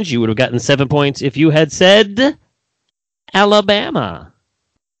 executions, you would have gotten 7 points if you had said Alabama.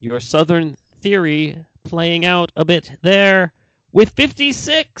 Your Southern theory playing out a bit there. With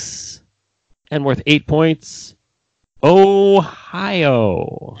 56 and worth 8 points,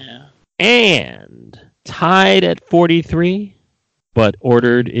 Ohio. Yeah. And tied at 43, but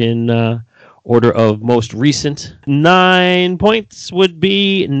ordered in order of most recent, 9 points would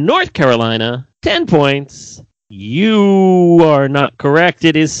be North Carolina. 10 points. You are not correct.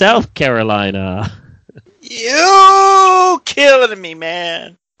 It is South Carolina. You killing me,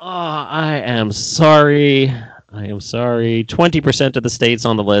 man. Oh, I am sorry. 20% of the states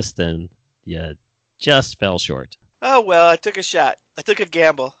on the list, and you just fell short. Oh, well, I took a shot. I took a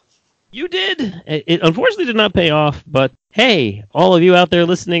gamble. You did. It unfortunately did not pay off, but hey, all of you out there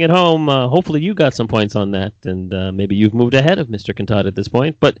listening at home, hopefully you got some points on that, and maybe you've moved ahead of Mr. Cantata at this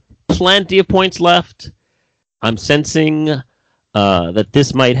point, but plenty of points left. I'm sensing that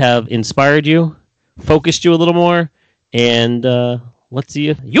this might have inspired you, focused you a little more, and let's see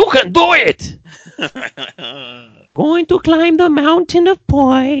if you can do it! Going to climb the mountain of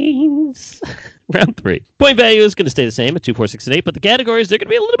points. Round 3. Point value is going to stay the same at 2, 4, 6, and 8, but the categories, they're going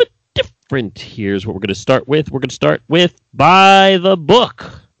to be a little bit different. Here's what we're going to start with. We're going to start with By the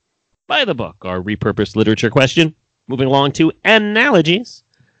Book. By the Book, our repurposed literature question. Moving along to analogies.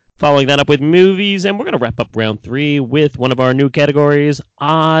 Following that up with movies, and we're going to wrap up round 3 with one of our new categories,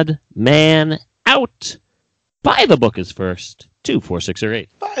 Odd Man Out. By the Book is first. 2, 4, 6, or 8.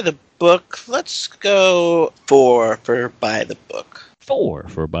 By the book, let's go 4 for By the Book. 4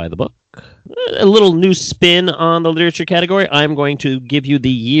 for By the Book. A little new spin on the literature category. I'm going to give you the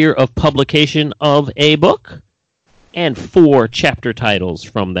year of publication of a book and 4 chapter titles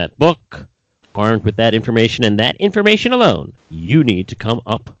from that book. Armed with that information and that information alone, you need to come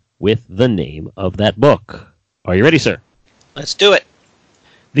up with the name of that book. Are you ready, sir? Let's do it.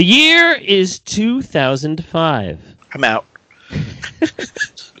 The year is 2005. I'm out.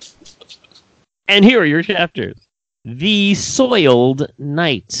 And here are your chapters. The Soiled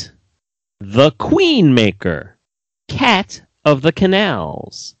Knight. The Queen Maker. Cat of the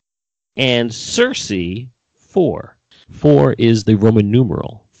Canals. And Circe 4. 4 is the Roman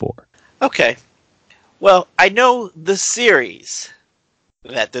numeral 4. Okay. Well, I know the series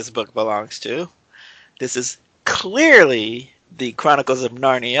that this book belongs to. This is clearly the Chronicles of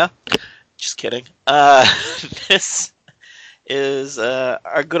Narnia. Just kidding. This is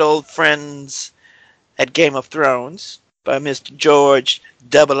our good old friends at Game of Thrones by Mr. George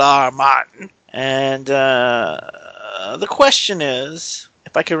R.R. Martin. And the question is,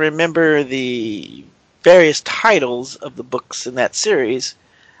 if I can remember the various titles of the books in that series,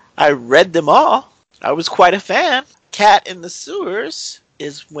 I read them all. I was quite a fan. Cat in the Sewers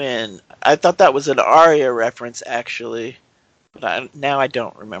is when, I thought that was an Arya reference actually, but now I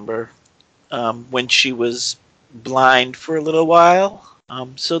don't remember, when she was blind for a little while.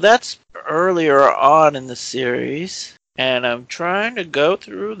 So that's earlier on in the series. And I'm trying to go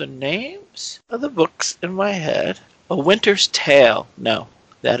through the names of the books in my head. A Winter's Tale. No,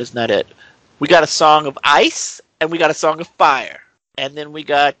 that is not it. We got a Song of Ice, and we got a Song of Fire. And then we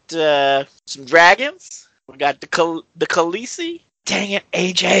got some dragons. We got the Khaleesi. Dang it,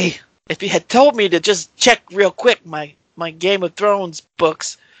 AJ. If you had told me to just check real quick my my Game of Thrones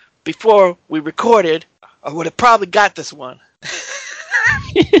books before we recorded, I would have probably got this one.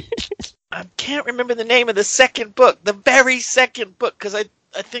 I can't remember the name of the second book, the very second book, because I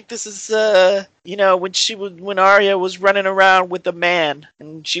think this is when Arya was running around with a man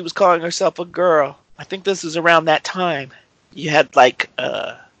and she was calling herself a girl. I think this is around that time. You had like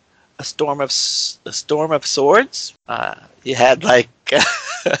a storm of swords. You had like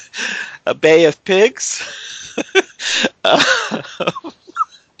a Bay of Pigs.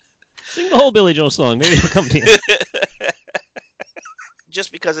 Sing the whole Billy Joel song. Maybe it'll come to you.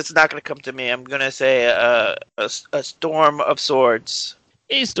 Just because it's not going to come to me, I'm going to say a Storm of Swords.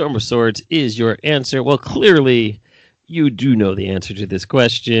 A Storm of Swords is your answer. Well, clearly, you do know the answer to this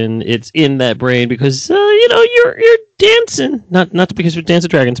question. It's in that brain because you're dancing. Not because you're Dance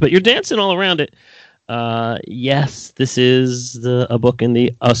of Dragons, but you're dancing all around it. Yes, this is a book in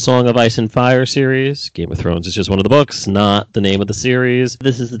the A Song of Ice and Fire series. Game of Thrones is just one of the books, not the name of the series.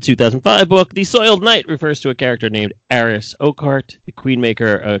 This is the 2005 book. The Soiled Knight refers to a character named Aris Oakheart. The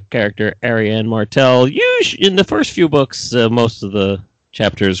Queenmaker, a character Arianne Martell. In the first few books, most of the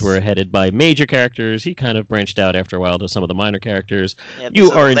chapters were headed by major characters. He kind of branched out after a while to some of the minor characters. Yeah, this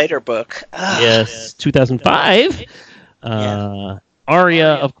is a later book. Yes, 2005.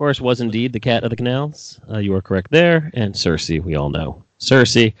 Arya, of course, was indeed the Cat of the Canals. You are correct there. And Cersei, we all know.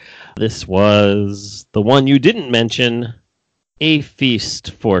 Cersei. This was the one you didn't mention. A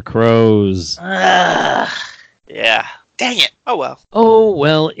Feast for Crows. Yeah. Dang it. Oh, well. Oh,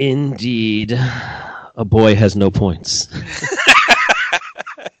 well, indeed. A boy has no points.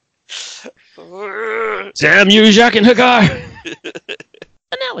 Damn you, Jacques and Hagar!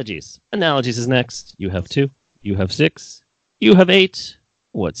 Analogies. Analogies is next. You have 2. You have 6. You have 8.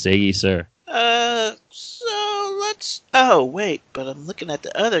 What say ye, sir? So let's... Oh, wait, but I'm looking at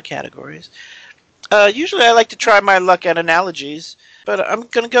the other categories. Usually I like to try my luck at analogies, but I'm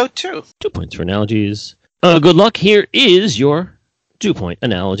going to go 2. 2 points for analogies. Good luck. Here is your 2-point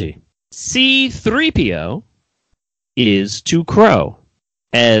analogy. C-3PO is to Crow,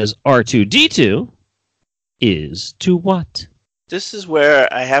 as R2-D2 is to what? This is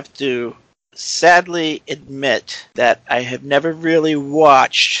where I have to sadly admit that I have never really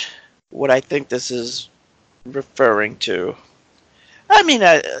watched what I think this is referring to. I mean,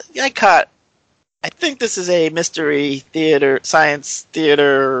 I think this is a mystery theater, science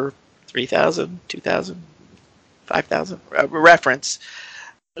theater 3000, 2000, 5000 reference.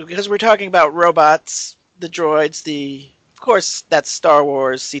 Because we're talking about robots, the droids, of course, that's Star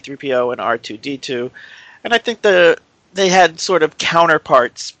Wars, C-3PO, and R2-D2. And I think they had sort of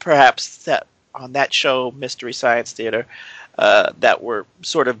counterparts, perhaps, that on that show, Mystery Science Theater, that were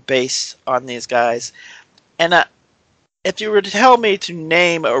sort of based on these guys. And if you were to tell me to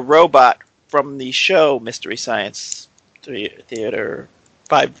name a robot from the show Mystery Science Theater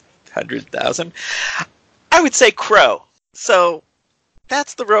 500,000, I would say Crow. So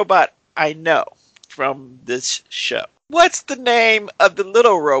that's the robot I know from this show. What's the name of the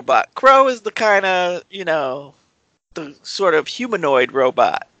little robot? Crow is the kind of, the sort of humanoid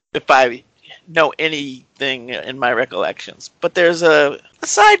robot, if I know anything in my recollections. But there's a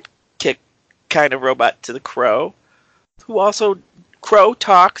sidekick kind of robot to the Crow, who also, Crow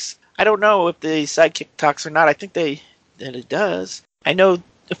talks. I don't know if the sidekick talks or not. I think that it does. I know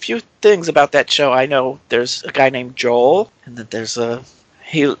a few things about that show. I know there's a guy named Joel, and that there's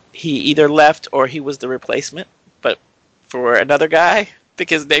he either left or he was the replacement, but for another guy, I think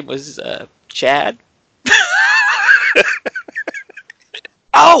his name was Chad.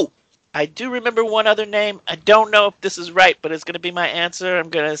 Oh! I do remember one other name. I don't know if this is right, but it's going to be my answer. I'm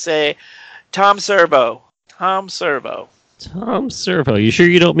going to say Tom Servo. Tom Servo. Tom Servo. You sure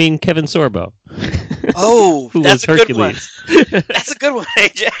you don't mean Kevin Sorbo? Oh, who that's was a good one. Hercules. That's a good one,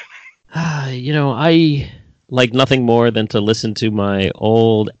 AJ. I like nothing more than to listen to my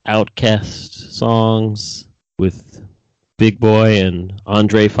old Outcast songs with Big Boy and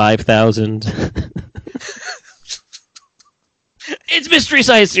Andre 5000. It's Mystery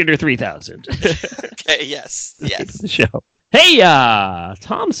Science Theater 3000. Okay, yes. It's the show. Hey,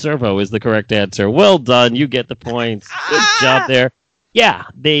 Tom Servo is the correct answer. Well done. You get the points. Good job there. Yeah,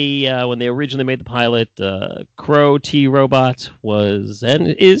 they when they originally made the pilot, Crow T-Robot was, and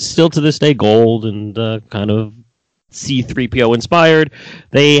is still to this day, gold and kind of C-3PO inspired.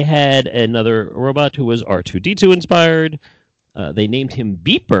 They had another robot who was R2-D2 inspired. They named him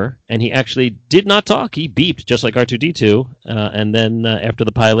Beeper, and he actually did not talk. He beeped just like R2-D2. And then after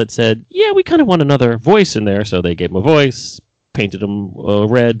the pilot said, yeah, we kind of want another voice in there, so they gave him a voice, painted him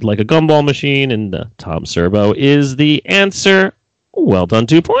red like a gumball machine, and Tom Servo is the answer. Well done,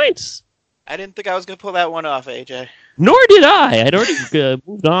 2 points. I didn't think I was going to pull that one off, AJ. Nor did I. I'd already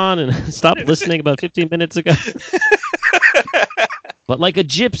moved on and stopped listening about 15 minutes ago. But like a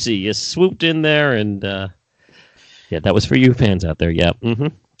gypsy, you swooped in there, and yeah, that was for you fans out there. Yeah.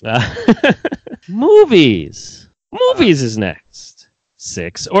 Movies. Movies is next.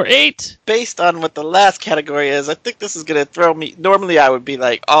 6 or 8? Based on what the last category is, I think this is going to throw me. Normally, I would be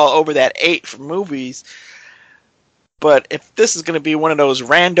like all over that 8 for movies. But if this is going to be one of those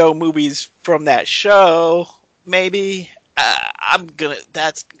rando movies from that show, maybe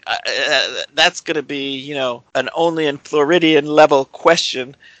that's gonna be, you know, an only in Floridian level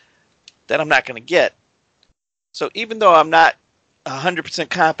question that I'm not gonna get. So even though I'm not 100%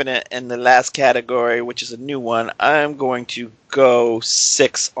 confident in the last category, which is a new one, I'm going to go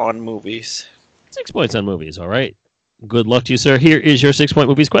 6 on movies. 6 points on movies. All right. Good luck to you, sir. Here is your 6-point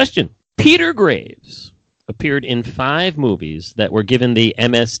movies question. Peter Graves appeared in 5 movies that were given the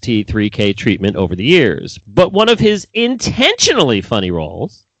MST3K treatment over the years. But one of his intentionally funny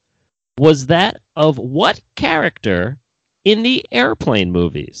roles was that of what character in the Airplane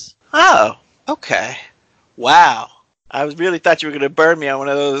movies? Oh, okay. Wow. I really thought you were going to burn me on one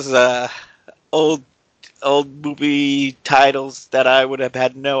of those old movie titles that I would have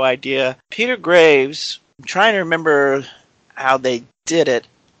had no idea. Peter Graves, I'm trying to remember how they did it.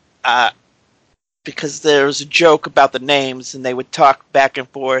 Because there was a joke about the names, and they would talk back and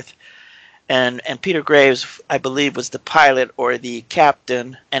forth. And Peter Graves, I believe, was the pilot or the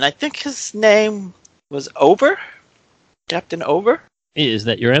captain. And I think his name was Over? Captain Over? Is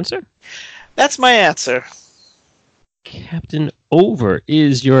that your answer? That's my answer. Captain Over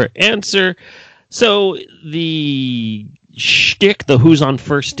is your answer. So the shtick, the who's on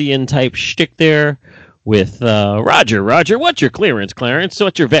firstian type shtick there with Roger, what's your clearance, Clarence? So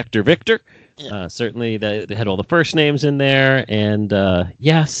what's your vector, Victor? Yeah. Certainly, they had all the first names in there, and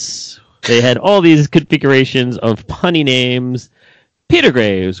yes, they had all these configurations of punny names. Peter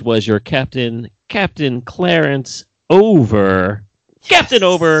Graves was your captain, Captain Clarence Over. Yes. Captain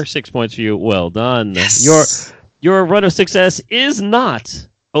Over, 6 points for you. Well done. Yes. Your run of success is not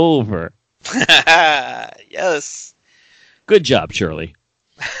over. Yes. Good job, Shirley.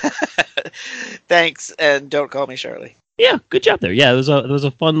 Thanks, and don't call me Shirley. Yeah, good job there. Yeah, there was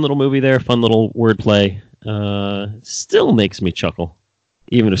a fun little movie there, fun little wordplay. Still makes me chuckle,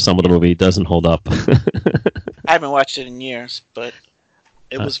 even if some of the movie doesn't hold up. I haven't watched it in years, but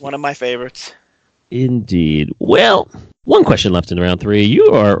it was one of my favorites. Indeed. Well, one question left in round 3. You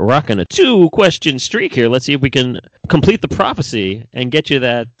are rocking a 2-question streak here. Let's see if we can complete the prophecy and get you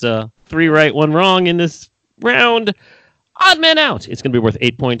that 3 right, 1 wrong in this round. Odd man out. It's going to be worth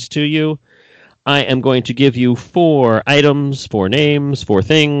 8 points to you. I am going to give you 4 items, 4 names, 4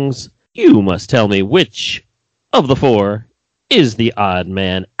 things. You must tell me which of the 4 is the odd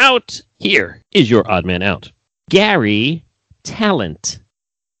man out. Here is your odd man out. Gary Talent,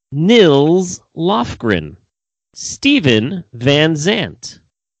 Nils Lofgren, Steven Van Zandt,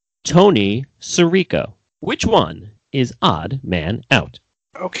 Tony Sirico. Which one is odd man out?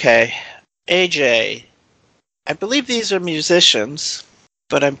 Okay. AJ, I believe these are musicians.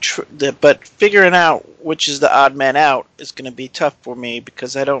 But figuring out which is the odd man out is going to be tough for me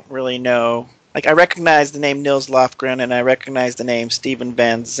because I don't really know. Like, I recognize the name Nils Lofgren and I recognize the name Steven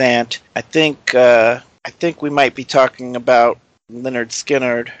Van Zandt. I think we might be talking about Leonard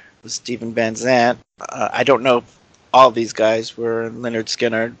Skinner with Steven Van Zandt. I don't know if all these guys were Leonard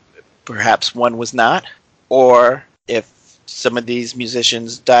Skinner. Perhaps one was not, or if some of these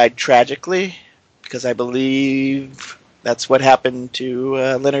musicians died tragically, because I believe that's what happened to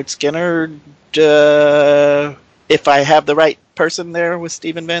Leonard Skinner. If I have the right person there with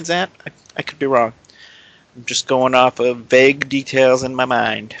Steven Van Zandt, I could be wrong. I'm just going off of vague details in my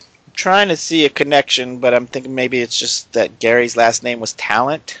mind. I'm trying to see a connection, but I'm thinking maybe it's just that Gary's last name was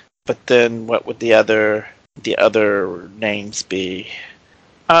Talent. But then what would the other names be?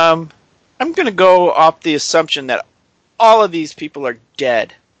 I'm going to go off the assumption that all of these people are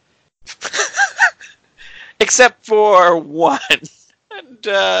dead. Except for one. And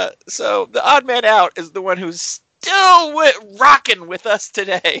so the odd man out is the one who's still rocking with us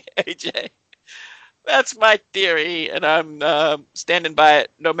today, AJ. That's my theory, and I'm standing by it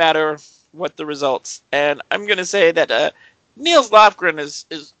no matter what the results. And I'm going to say that Nils Lofgren is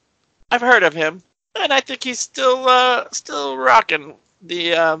I've heard of him, and I think he's still rocking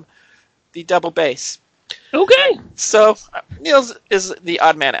the double bass. Okay. So Nils is the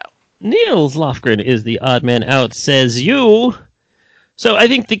odd man out. Nils Lofgren is the odd man out, says you. So I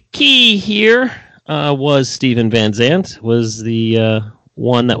think the key here was Steven Van Zandt, was the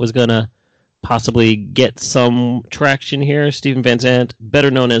one that was going to possibly get some traction here. Steven Van Zandt,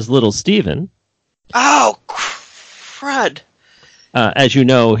 better known as Little Steven. Oh, crud. As you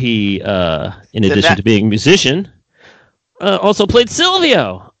know, he, in addition to being a musician, also played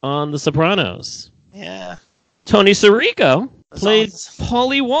Silvio on The Sopranos. Yeah. Tony Sirico played Songs.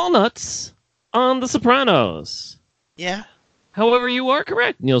 Paulie Walnuts on The Sopranos. Yeah. However, you are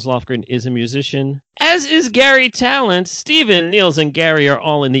correct. Niels Lofgren is a musician, as is Gary Talent. Steven, Niels, and Gary are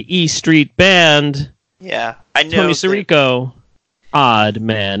all in the E Street Band. Yeah. I know. Tony Sirico, odd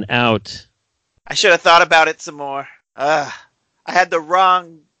man out. I should have thought about it some more. I had the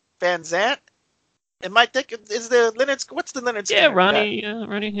wrong Van Zant. Am I thinking? Is the Leonard? What's the Leonard? Yeah, Skinner Ronnie. guy?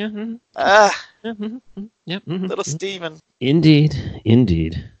 Ronnie. Yeah. Mhm. Ah, Yeah, yep. little Steven. Indeed.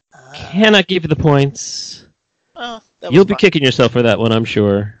 Cannot give you the points. Oh, that You'll was be fun. kicking yourself for that one, I'm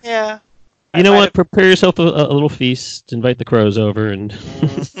sure. Yeah. You know what? Prepare yourself a little feast. Invite the crows over, and.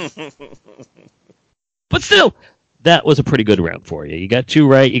 But still, that was a pretty good round for you. You got 2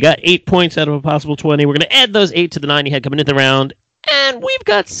 right. You got 8 points out of a possible 20. We're going to add those 8 to the 9 you had coming into the round, and we've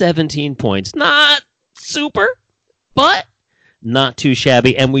got 17 points. Not super, but not too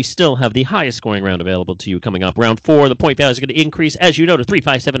shabby, and we still have the highest scoring round available to you coming up. Round 4, the point value is going to increase, as you know, to 3,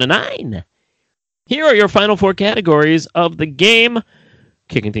 5, 7, and 9. Here are your final 4 categories of the game.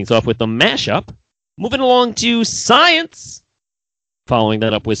 Kicking things off with the mashup. Moving along to science. Following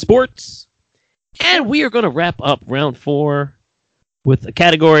that up with sports. And we are going to wrap up round 4 with a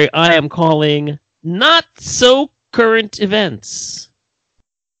category I am calling Not So Current Events.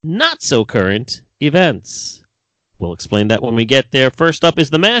 Not So Current Events. We'll explain that when we get there. First up is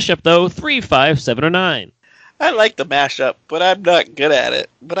the mashup, though. 3, 5, 7, or 9. I like the mashup, but I'm not good at it.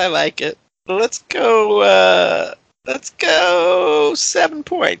 But I like it. Let's go. 7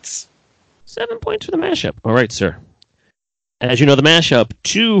 points. 7 points for the mashup. All right, sir. As you know, the mashup,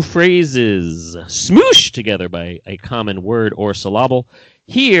 2 phrases smooshed together by a common word or syllable.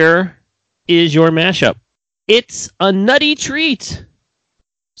 Here is your mashup. It's a nutty treat,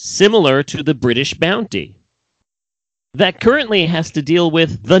 similar to the British Bounty, that currently has to deal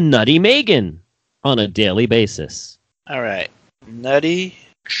with the Nutty Megan on a daily basis. All right. Nutty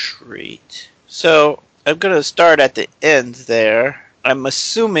treat. So I'm going to start at the end there. I'm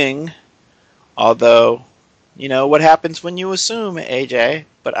assuming, although, you know what happens when you assume, AJ,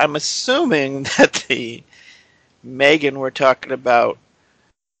 but I'm assuming that the Meghan we're talking about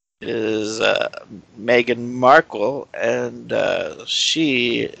is Meghan Markle, and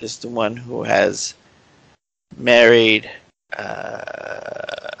she is the one who has married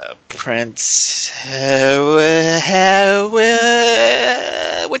Prince.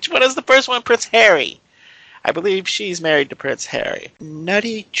 Which one is the first one? Prince Harry. I believe she's married to Prince Harry.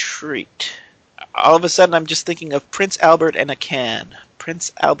 Nutty treat. All of a sudden, I'm just thinking of Prince Albert in a can.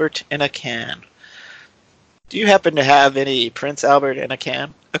 Prince Albert in a can. Do you happen to have any Prince Albert in a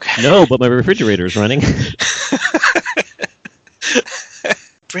can? Okay. No, but my refrigerator is running.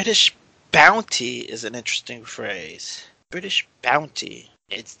 British Bounty is an interesting phrase. British Bounty.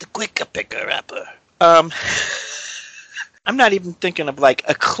 It's the quicker picker upper. I'm not even thinking of like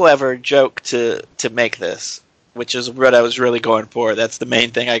a clever joke to make this, which is what I was really going for. That's the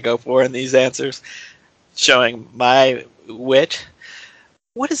main thing I go for in these answers, showing my wit.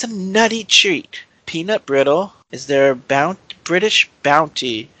 What is a nutty treat? Peanut brittle. Is there a British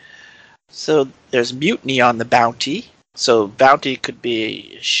Bounty? So there's mutiny on the Bounty. So Bounty could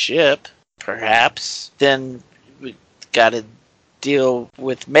be a ship, perhaps. Then we got to deal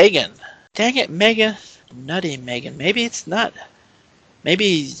with Meghan. Dang it, Meghan. Nutty Meghan. Maybe it's not. Maybe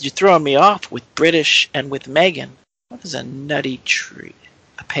you're throwing me off with British and with Meghan. What is a nutty treat?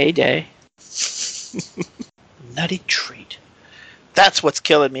 A payday? Nutty treat. That's what's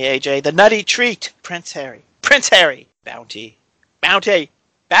killing me, AJ. The nutty treat. Prince Harry. Prince Harry. Bounty. Bounty.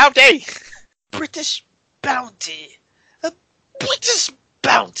 Bounty. British Bounty. A British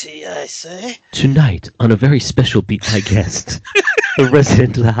Bounty, I say. Tonight, on a very special Beat My Guest, the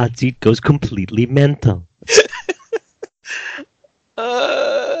resident of the hot seat goes completely mental.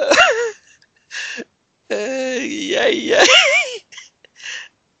 Yeah.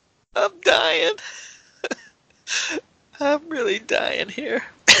 I'm dying. I'm really dying here.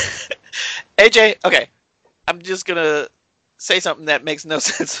 AJ, okay. I'm just going to say something that makes no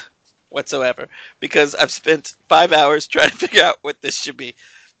sense whatsoever because I've spent 5 hours trying to figure out what this should be.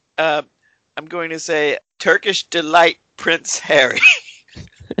 I'm going to say Turkish Delight Prince Harry.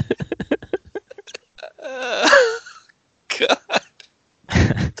 God.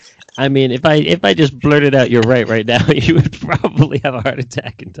 I mean, if I just blurted out "you're right" now, you would probably have a heart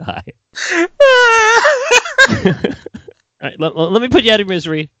attack and die. All right, let me put you out of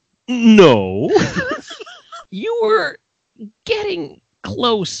misery. No, you were getting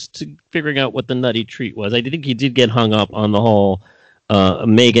close to figuring out what the nutty treat was. I think he did get hung up on the whole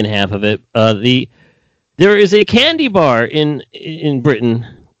Megan half of it. There is a candy bar in Britain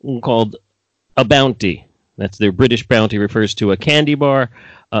called a Bounty. That's their British Bounty, refers to a candy bar,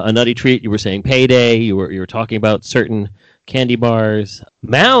 a nutty treat. You were saying Payday. You were talking about certain candy bars.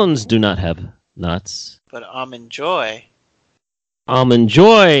 Mounds do not have nuts. But Almond Joy. Almond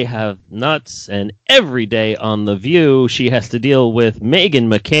Joy have nuts, and every day on The View, she has to deal with Meghan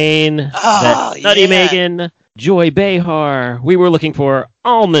McCain, that nutty Megan, Joy Behar. We were looking for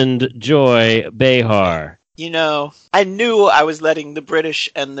Almond Joy Behar. You know, I knew I was letting the British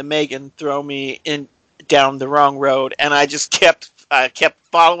and the Meghan throw me down the wrong road, and I just kept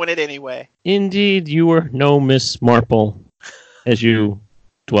following it anyway. Indeed, you were no Miss Marple, as you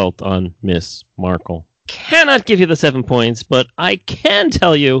dwelt on Miss Markle. Cannot give you the 7 points, but I can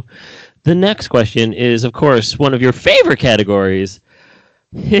tell you the next question is, of course, one of your favorite categories.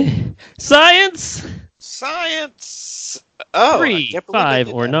 Science? Science. Oh, 3,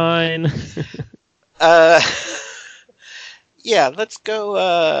 5, or 9. Yeah, let's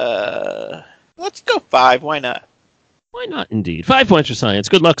go 5. Why not? Why not, indeed? 5 points for science.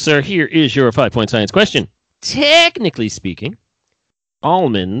 Good luck, sir. Here is your 5-point science question. Technically speaking,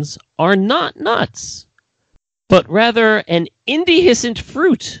 almonds are not nuts, but rather an indehiscent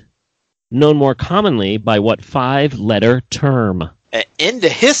fruit, known more commonly by what 5-letter term? An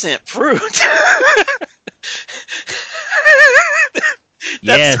indehiscent fruit?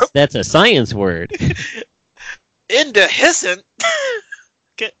 That's a science word. Indehiscent?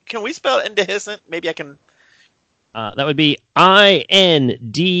 Can we spell indehiscent? Maybe I can... That would be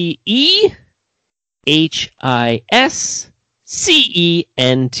INDEHISCENT.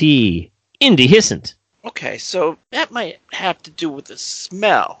 Indehiscent. Okay, so that might have to do with the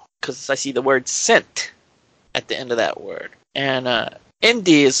smell, because I see the word scent at the end of that word. And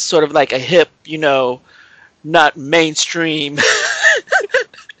indie is sort of like a hip, not mainstream.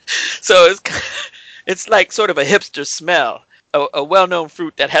 So it's like sort of a hipster smell. A well-known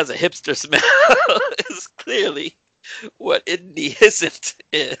fruit that has a hipster smell is clearly what indehiscent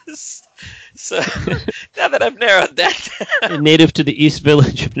is. So now that I've narrowed that down. Native to the East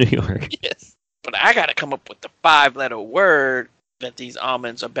Village of New York. Yes. But I got to come up with the 5-letter word that these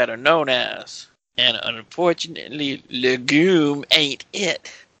almonds are better known as. And unfortunately, legume ain't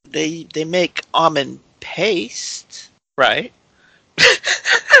it. They make almond paste, right?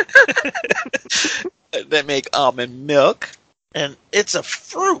 They make almond milk. And it's a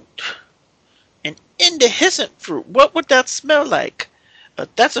fruit. An indehiscent fruit. What would that smell like?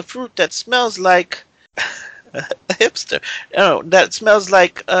 That's a fruit that smells like a hipster. No, that smells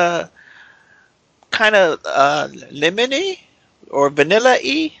like kind of lemony or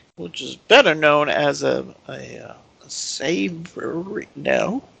vanilla-y, which is better known as a savory.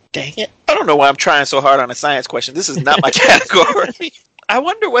 No, dang it! I don't know why I'm trying so hard on a science question. This is not my category. I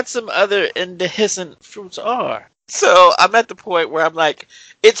wonder what some other indehiscent fruits are. So I'm at the point where I'm like,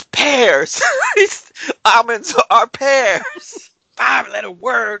 it's pears. Almonds are pears. 5-letter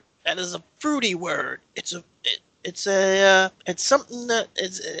word that is a fruity word. It's something that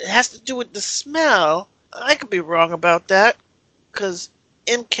it has to do with the smell. I could be wrong about that, because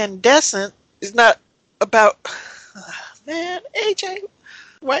incandescent is not about. Man, AJ,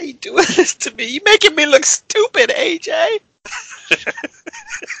 why are you doing this to me? You're making me look stupid, AJ.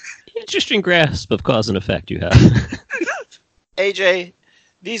 Interesting grasp of cause and effect you have. AJ,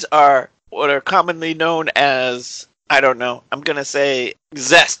 these are what are commonly known as, I don't know, I'm going to say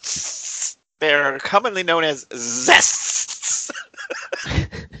zests. They're commonly known as zests.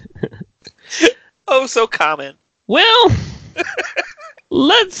 Oh, so common. Well,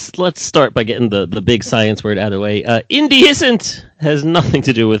 let's start by getting the big science word out of the way. Indehiscent has nothing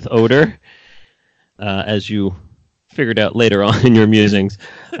to do with odor, as you figured out later on in your musings,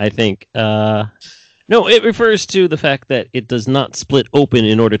 I think. No, it refers to the fact that it does not split open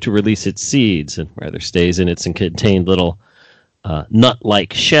in order to release its seeds, and rather stays in its contained little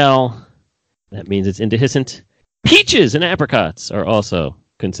nut-like shell. That means it's indehiscent. Peaches and apricots are also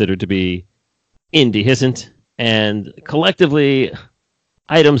considered to be indehiscent, and collectively,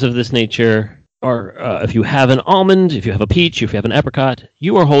 items of this nature are, if you have an almond, if you have a peach, if you have an apricot,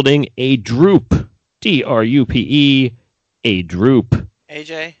 you are holding a drupe. D-R-U-P-E, a drupe.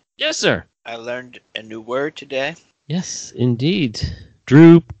 AJ? Yes, sir. I learned a new word today. Yes, indeed.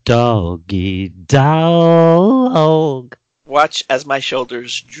 Droop doggy dog. Watch as my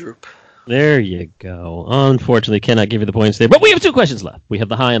shoulders droop. There you go. Unfortunately, cannot give you the points there. But we have 2 questions left. We have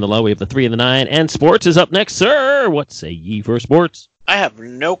the high and the low. We have the 3 and the 9. And sports is up next, sir. What say ye for sports? I have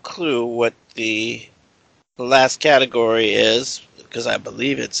no clue what the last category is. because I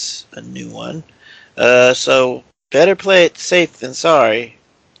believe it's a new one. So better play it safe than sorry.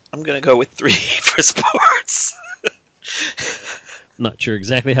 I'm going to go with 3 for sports. Not sure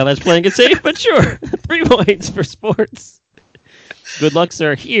exactly how that's playing it safe, but sure. 3 points for sports. Good luck,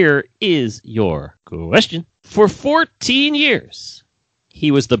 sir. Here is your question. For 14 years,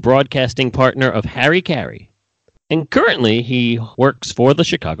 he was the broadcasting partner of Harry Carey, and currently he works for the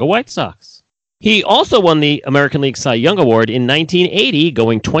Chicago White Sox. He also won the American League Cy Young Award in 1980,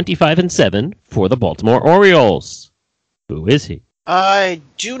 going 25-7 for the Baltimore Orioles. Who is he? I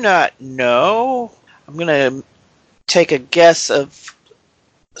do not know. I'm going to take a guess of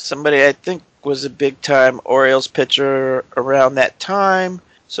somebody I think was a big-time Orioles pitcher around that time.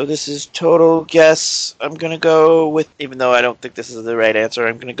 So this is total guess. I'm going to go with, even though I don't think this is the right answer,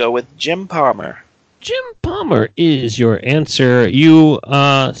 I'm going to go with Jim Palmer. Jim Palmer is your answer. You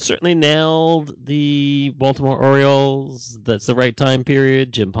certainly nailed the Baltimore Orioles. That's the right time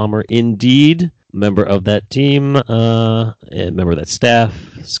period. Jim Palmer, indeed. Member of that team, member of that staff.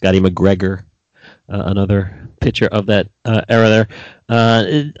 Scotty McGregor, another pitcher of that era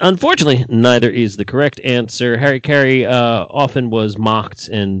there. Unfortunately, neither is the correct answer. Harry Carey often was mocked,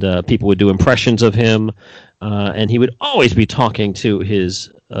 and people would do impressions of him, and he would always be talking to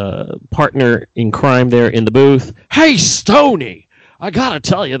his partner in crime there in the booth. Hey, Stoney, I gotta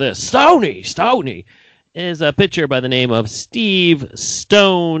tell you this. Stoney is a pitcher by the name of Steve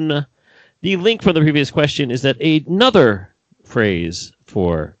Stone. The link from the previous question is that another phrase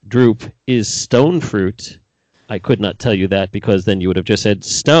for droop is stone fruit. I could not tell you that because then you would have just said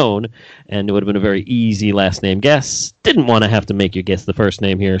stone, and it would have been a very easy last name guess. Didn't want to have to make you guess the first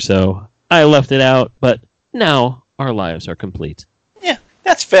name here, so I left it out, but now our lives are complete. Yeah,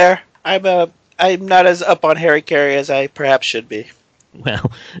 that's fair. I'm not as up on Harry Carey as I perhaps should be.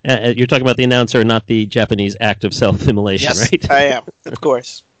 Well, you're talking about the announcer, not the Japanese act of self-immolation, yes, right? I am, of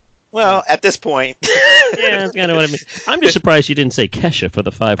course. Well, at this point. Yeah, that's kind of what I mean. I'm just surprised you didn't say Kesha for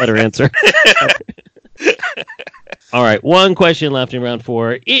the 500 answer. All right, one question left in round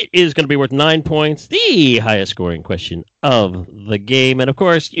 4. It is going to be worth 9 points, the highest scoring question of the game. And, of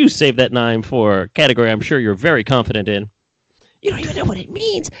course, you saved that 9 for a category I'm sure you're very confident in. You don't even know what it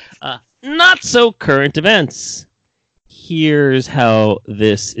means. Not so current events. Here's how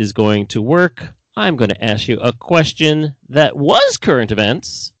this is going to work. I'm going to ask you a question that was current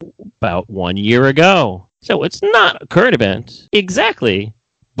events about 1 year ago. So it's not a current event exactly,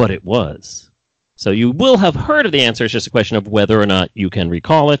 but it was. So you will have heard of the answer. It's just a question of whether or not you can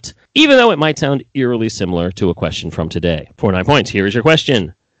recall it, even though it might sound eerily similar to a question from today. For 9 points, here is your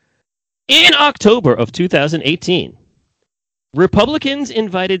question. In October of 2018, Republicans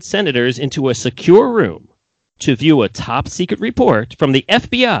invited senators into a secure room to view a top-secret report from the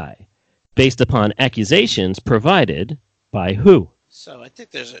FBI based upon accusations provided by who? So I think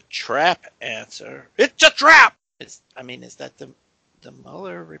there's a trap answer. It's a trap! Is that the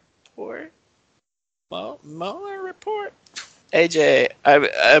Mueller report? Mueller report? AJ,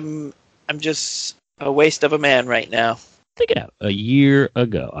 I'm just a waste of a man right now. Think it out. A year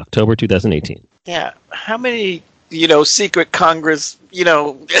ago, October 2018. Yeah. How many, secret Congress,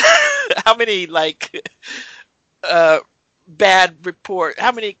 how many, bad report,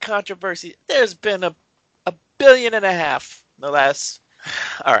 how many controversies? There's been a billion and a half in the last...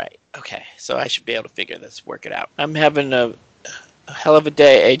 All right. Okay. So I should be able to work it out. I'm having a hell of a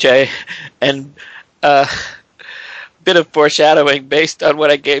day, AJ, and bit of foreshadowing based on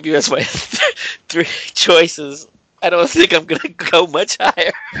what I gave you as my 3 choices. I don't think I'm going to go much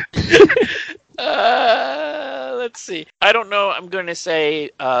higher. Let's see. I don't know. I'm going to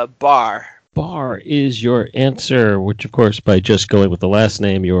say Barr. Barr is your answer, which, of course, by just going with the last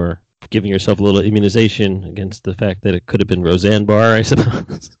name, you're giving yourself a little immunization against the fact that it could have been Roseanne Barr, I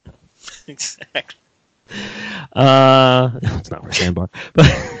suppose. Exactly. It's not Roseanne Barr. But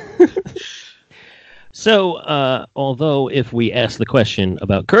so, although if we ask the question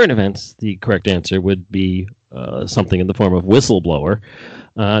about current events, the correct answer would be something in the form of whistleblower,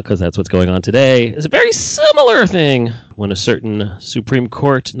 because that's what's going on today. It's a very similar thing when a certain Supreme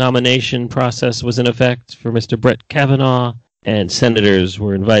Court nomination process was in effect for Mr. Brett Kavanaugh, and senators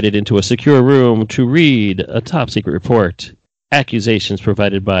were invited into a secure room to read a top-secret report. Accusations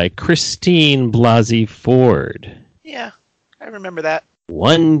provided by Christine Blasey Ford. Yeah, I remember that.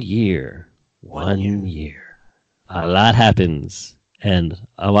 1 year. 1 year. A lot happens, and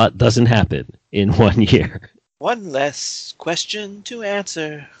a lot doesn't happen in 1 year. One less question to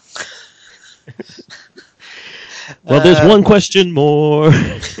answer. Well, there's one question more.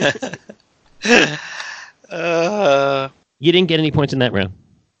 You didn't get any points in that round.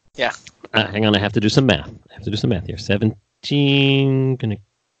 Yeah. Hang on, I have to do some math. Here. 7 18. Gonna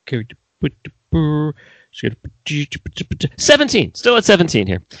carry 17. Still at 17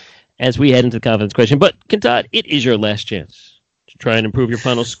 here as we head into the confidence question. But, Kentad, it is your last chance to try and improve your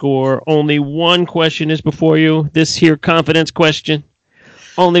final score. Only one question is before you. This here confidence question.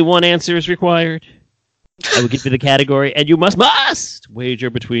 Only one answer is required. I will give you the category, and you must wager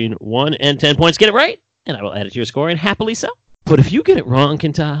between 1 and 10 points. Get it right, and I will add it to your score, and happily so. But if you get it wrong,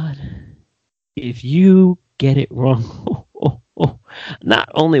 Kentad, if you get it wrong, not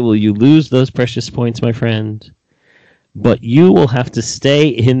only will you lose those precious points, my friend, but you will have to stay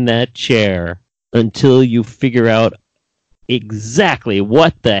in that chair until you figure out exactly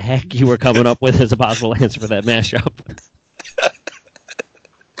what the heck you were coming up with as a possible answer for that mashup.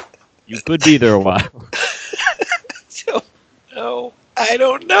 You could be there a while. No, I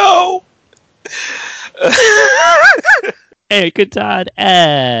don't know. Hey, Kentad,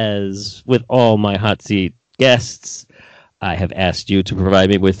 as with all my hot seat guests, I have asked you to provide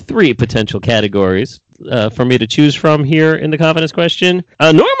me with 3 potential categories for me to choose from here in the confidence question.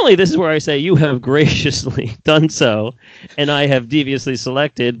 Normally, this is where I say you have graciously done so, and I have deviously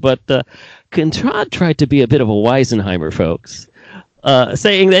selected, but Kentad tried to be a bit of a Weisenheimer, folks,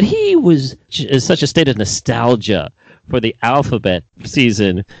 saying that he was in such a state of nostalgia for the alphabet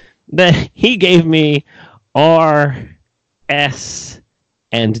season that he gave me R, S,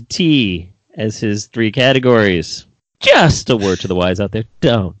 and T as his 3 categories. Just a word to the wise out there.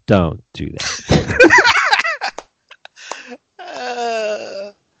 Don't do that.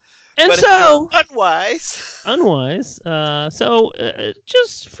 And but so unwise.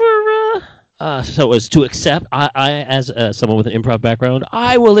 Just for so as to accept, I as someone with an improv background,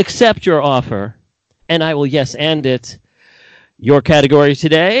 I will accept your offer, and I will yes and it. Your category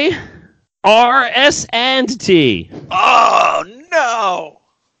today: R, S, and T. Oh no!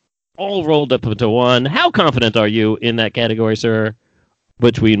 All rolled up into one. How confident are you in that category, sir?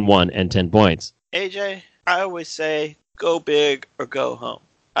 Between 1 and 10 points. AJ, I always say go big or go home.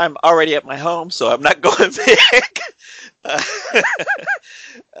 I'm already at my home, so I'm not going big. I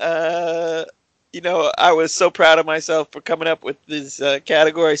was so proud of myself for coming up with these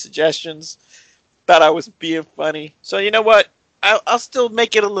category suggestions. Thought I was being funny. So you know what? I'll still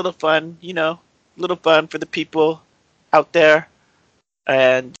make it a little fun, a little fun for the people out there.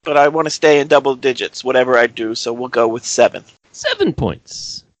 But I want to stay in double digits, whatever I do, so we'll go with 7. 7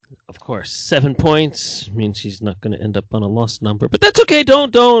 points. Of course, 7 points means he's not going to end up on a lost number, but that's okay.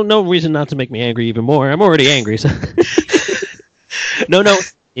 Don't, no reason not to make me angry even more. I'm already angry. So. No,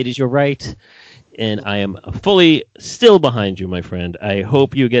 it is your right, and I am fully still behind you, my friend. I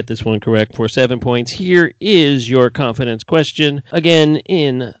hope you get this one correct for 7 points. Here is your confidence question, again,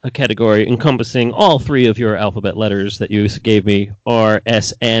 in a category encompassing all 3 of your alphabet letters that you gave me, R,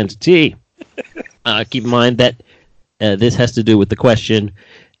 S, and T. Keep in mind that this has to do with the question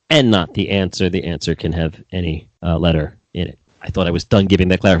and not the answer. The answer can have any letter in it. I thought I was done giving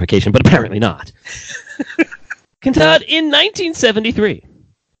that clarification, but apparently not. Kentad, in 1973,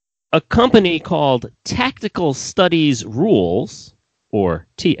 a company called Tactical Studies Rules, or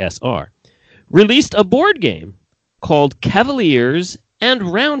TSR, released a board game called Cavaliers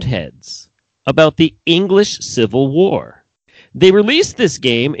and Roundheads about the English Civil War. They released this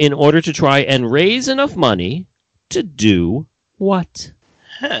game in order to try and raise enough money to do what?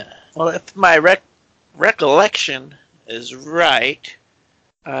 Well, if my recollection is right,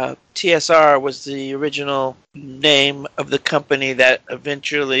 TSR was the original name of the company that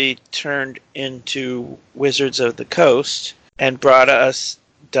eventually turned into Wizards of the Coast and brought us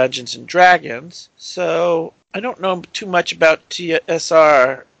Dungeons and Dragons. So I don't know too much about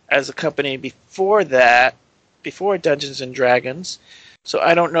TSR as a company before that, before Dungeons and Dragons. So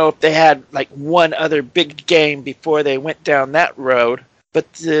I don't know if they had like one other big game before they went down that road.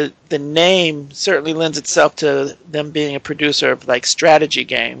 But the name certainly lends itself to them being a producer of like strategy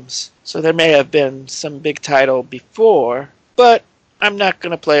games. So there may have been some big title before, but I'm not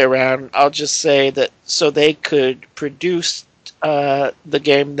going to play around. I'll just say that so they could produce the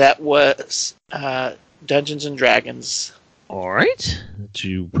game that was Dungeons and Dragons. All right.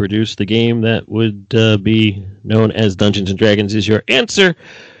 To produce the game that would be known as Dungeons and Dragons is your answer.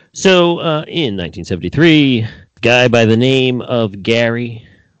 So in 1973... guy by the name of Gary,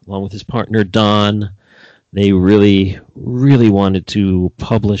 along with his partner Don, they really, really wanted to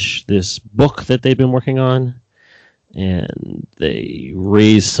publish this book that they'd been working on, and they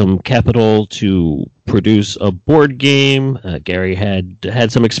raised some capital to produce a board game. Gary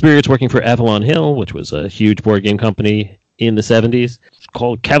had some experience working for Avalon Hill, which was a huge board game company in the 70s. It's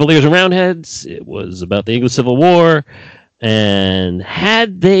called Cavaliers and Roundheads. It was about the English Civil War, and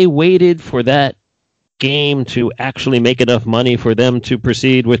had they waited for that game to actually make enough money for them to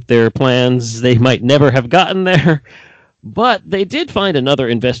proceed with their plans. They might never have gotten there, but they did find another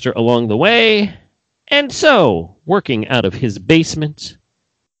investor along the way. And so, working out of his basement,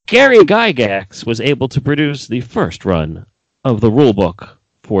 Gary Gygax was able to produce the first run of the rulebook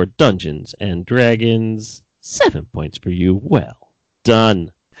for Dungeons and Dragons. 7 points for you. Well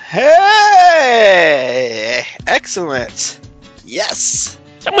done. Hey! Excellent. Yes.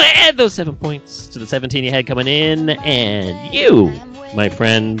 So I'm going to add those 7 points to the 17 you had coming in, and you, my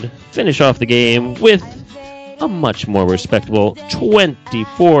friend, finish off the game with a much more respectable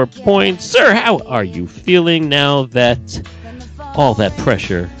 24 points. Sir, how are you feeling now that all that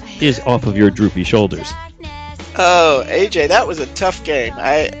pressure is off of your droopy shoulders? Oh, AJ, that was a tough game.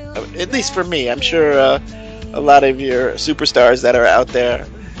 At least for me, I'm sure a lot of your superstars that are out there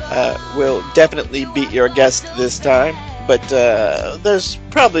will definitely beat your guest this time. But there's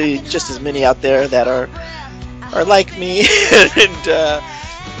probably just as many out there that are like me and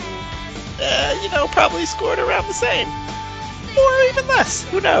probably scored around the same, or even less.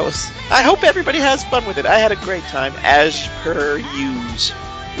 Who knows? I hope everybody has fun with it. I had a great time, as per use.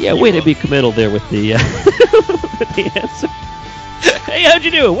 Yeah, way to be committal there with the with the answer. Hey, how'd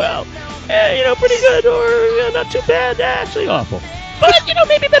you do? Well, pretty good, or not too bad. Actually, awful. But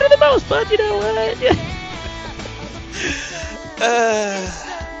maybe better than most. But yeah.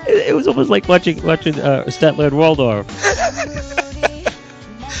 It was almost like watching Statler and Waldorf.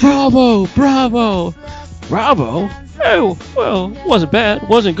 Bravo! Oh, well, wasn't bad,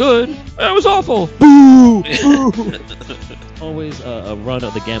 wasn't good. It was awful. Boo! Always a run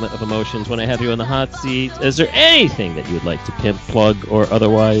of the gamut of emotions when I have you on the hot seat. Is there anything that you would like to pimp, plug, or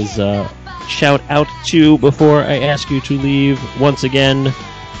otherwise shout out to before I ask you to leave once again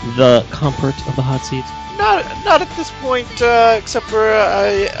the comfort of the hot seat? Not at this point, except for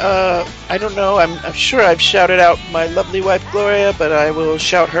I don't know. I'm sure I've shouted out my lovely wife Gloria, but I will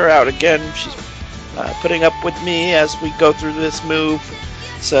shout her out again. She's putting up with me as we go through this move,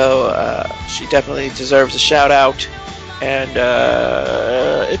 so she definitely deserves a shout out. And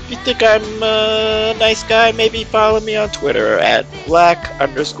if you think I'm a nice guy, maybe follow me on Twitter at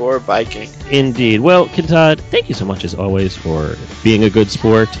 @black_Viking. Indeed. Well, Kentad, thank you so much as always for being a good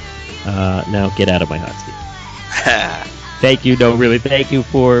sport. Now get out of my hot seat. Thank you. No, really, thank you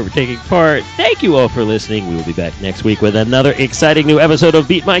for taking part. Thank you all for listening. We will be back next week with another exciting new episode of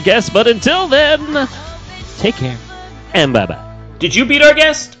Beat My Guest. But until then, take care and bye-bye. Did you beat our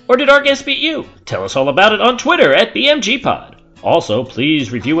guest, or did our guest beat you? Tell us all about it on Twitter at BMGPod. Also,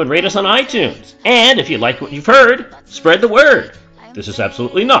 please review and rate us on iTunes. And if you like what you've heard, spread the word. This has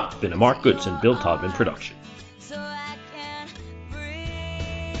absolutely not been a Mark Goodson, Bill Todman production.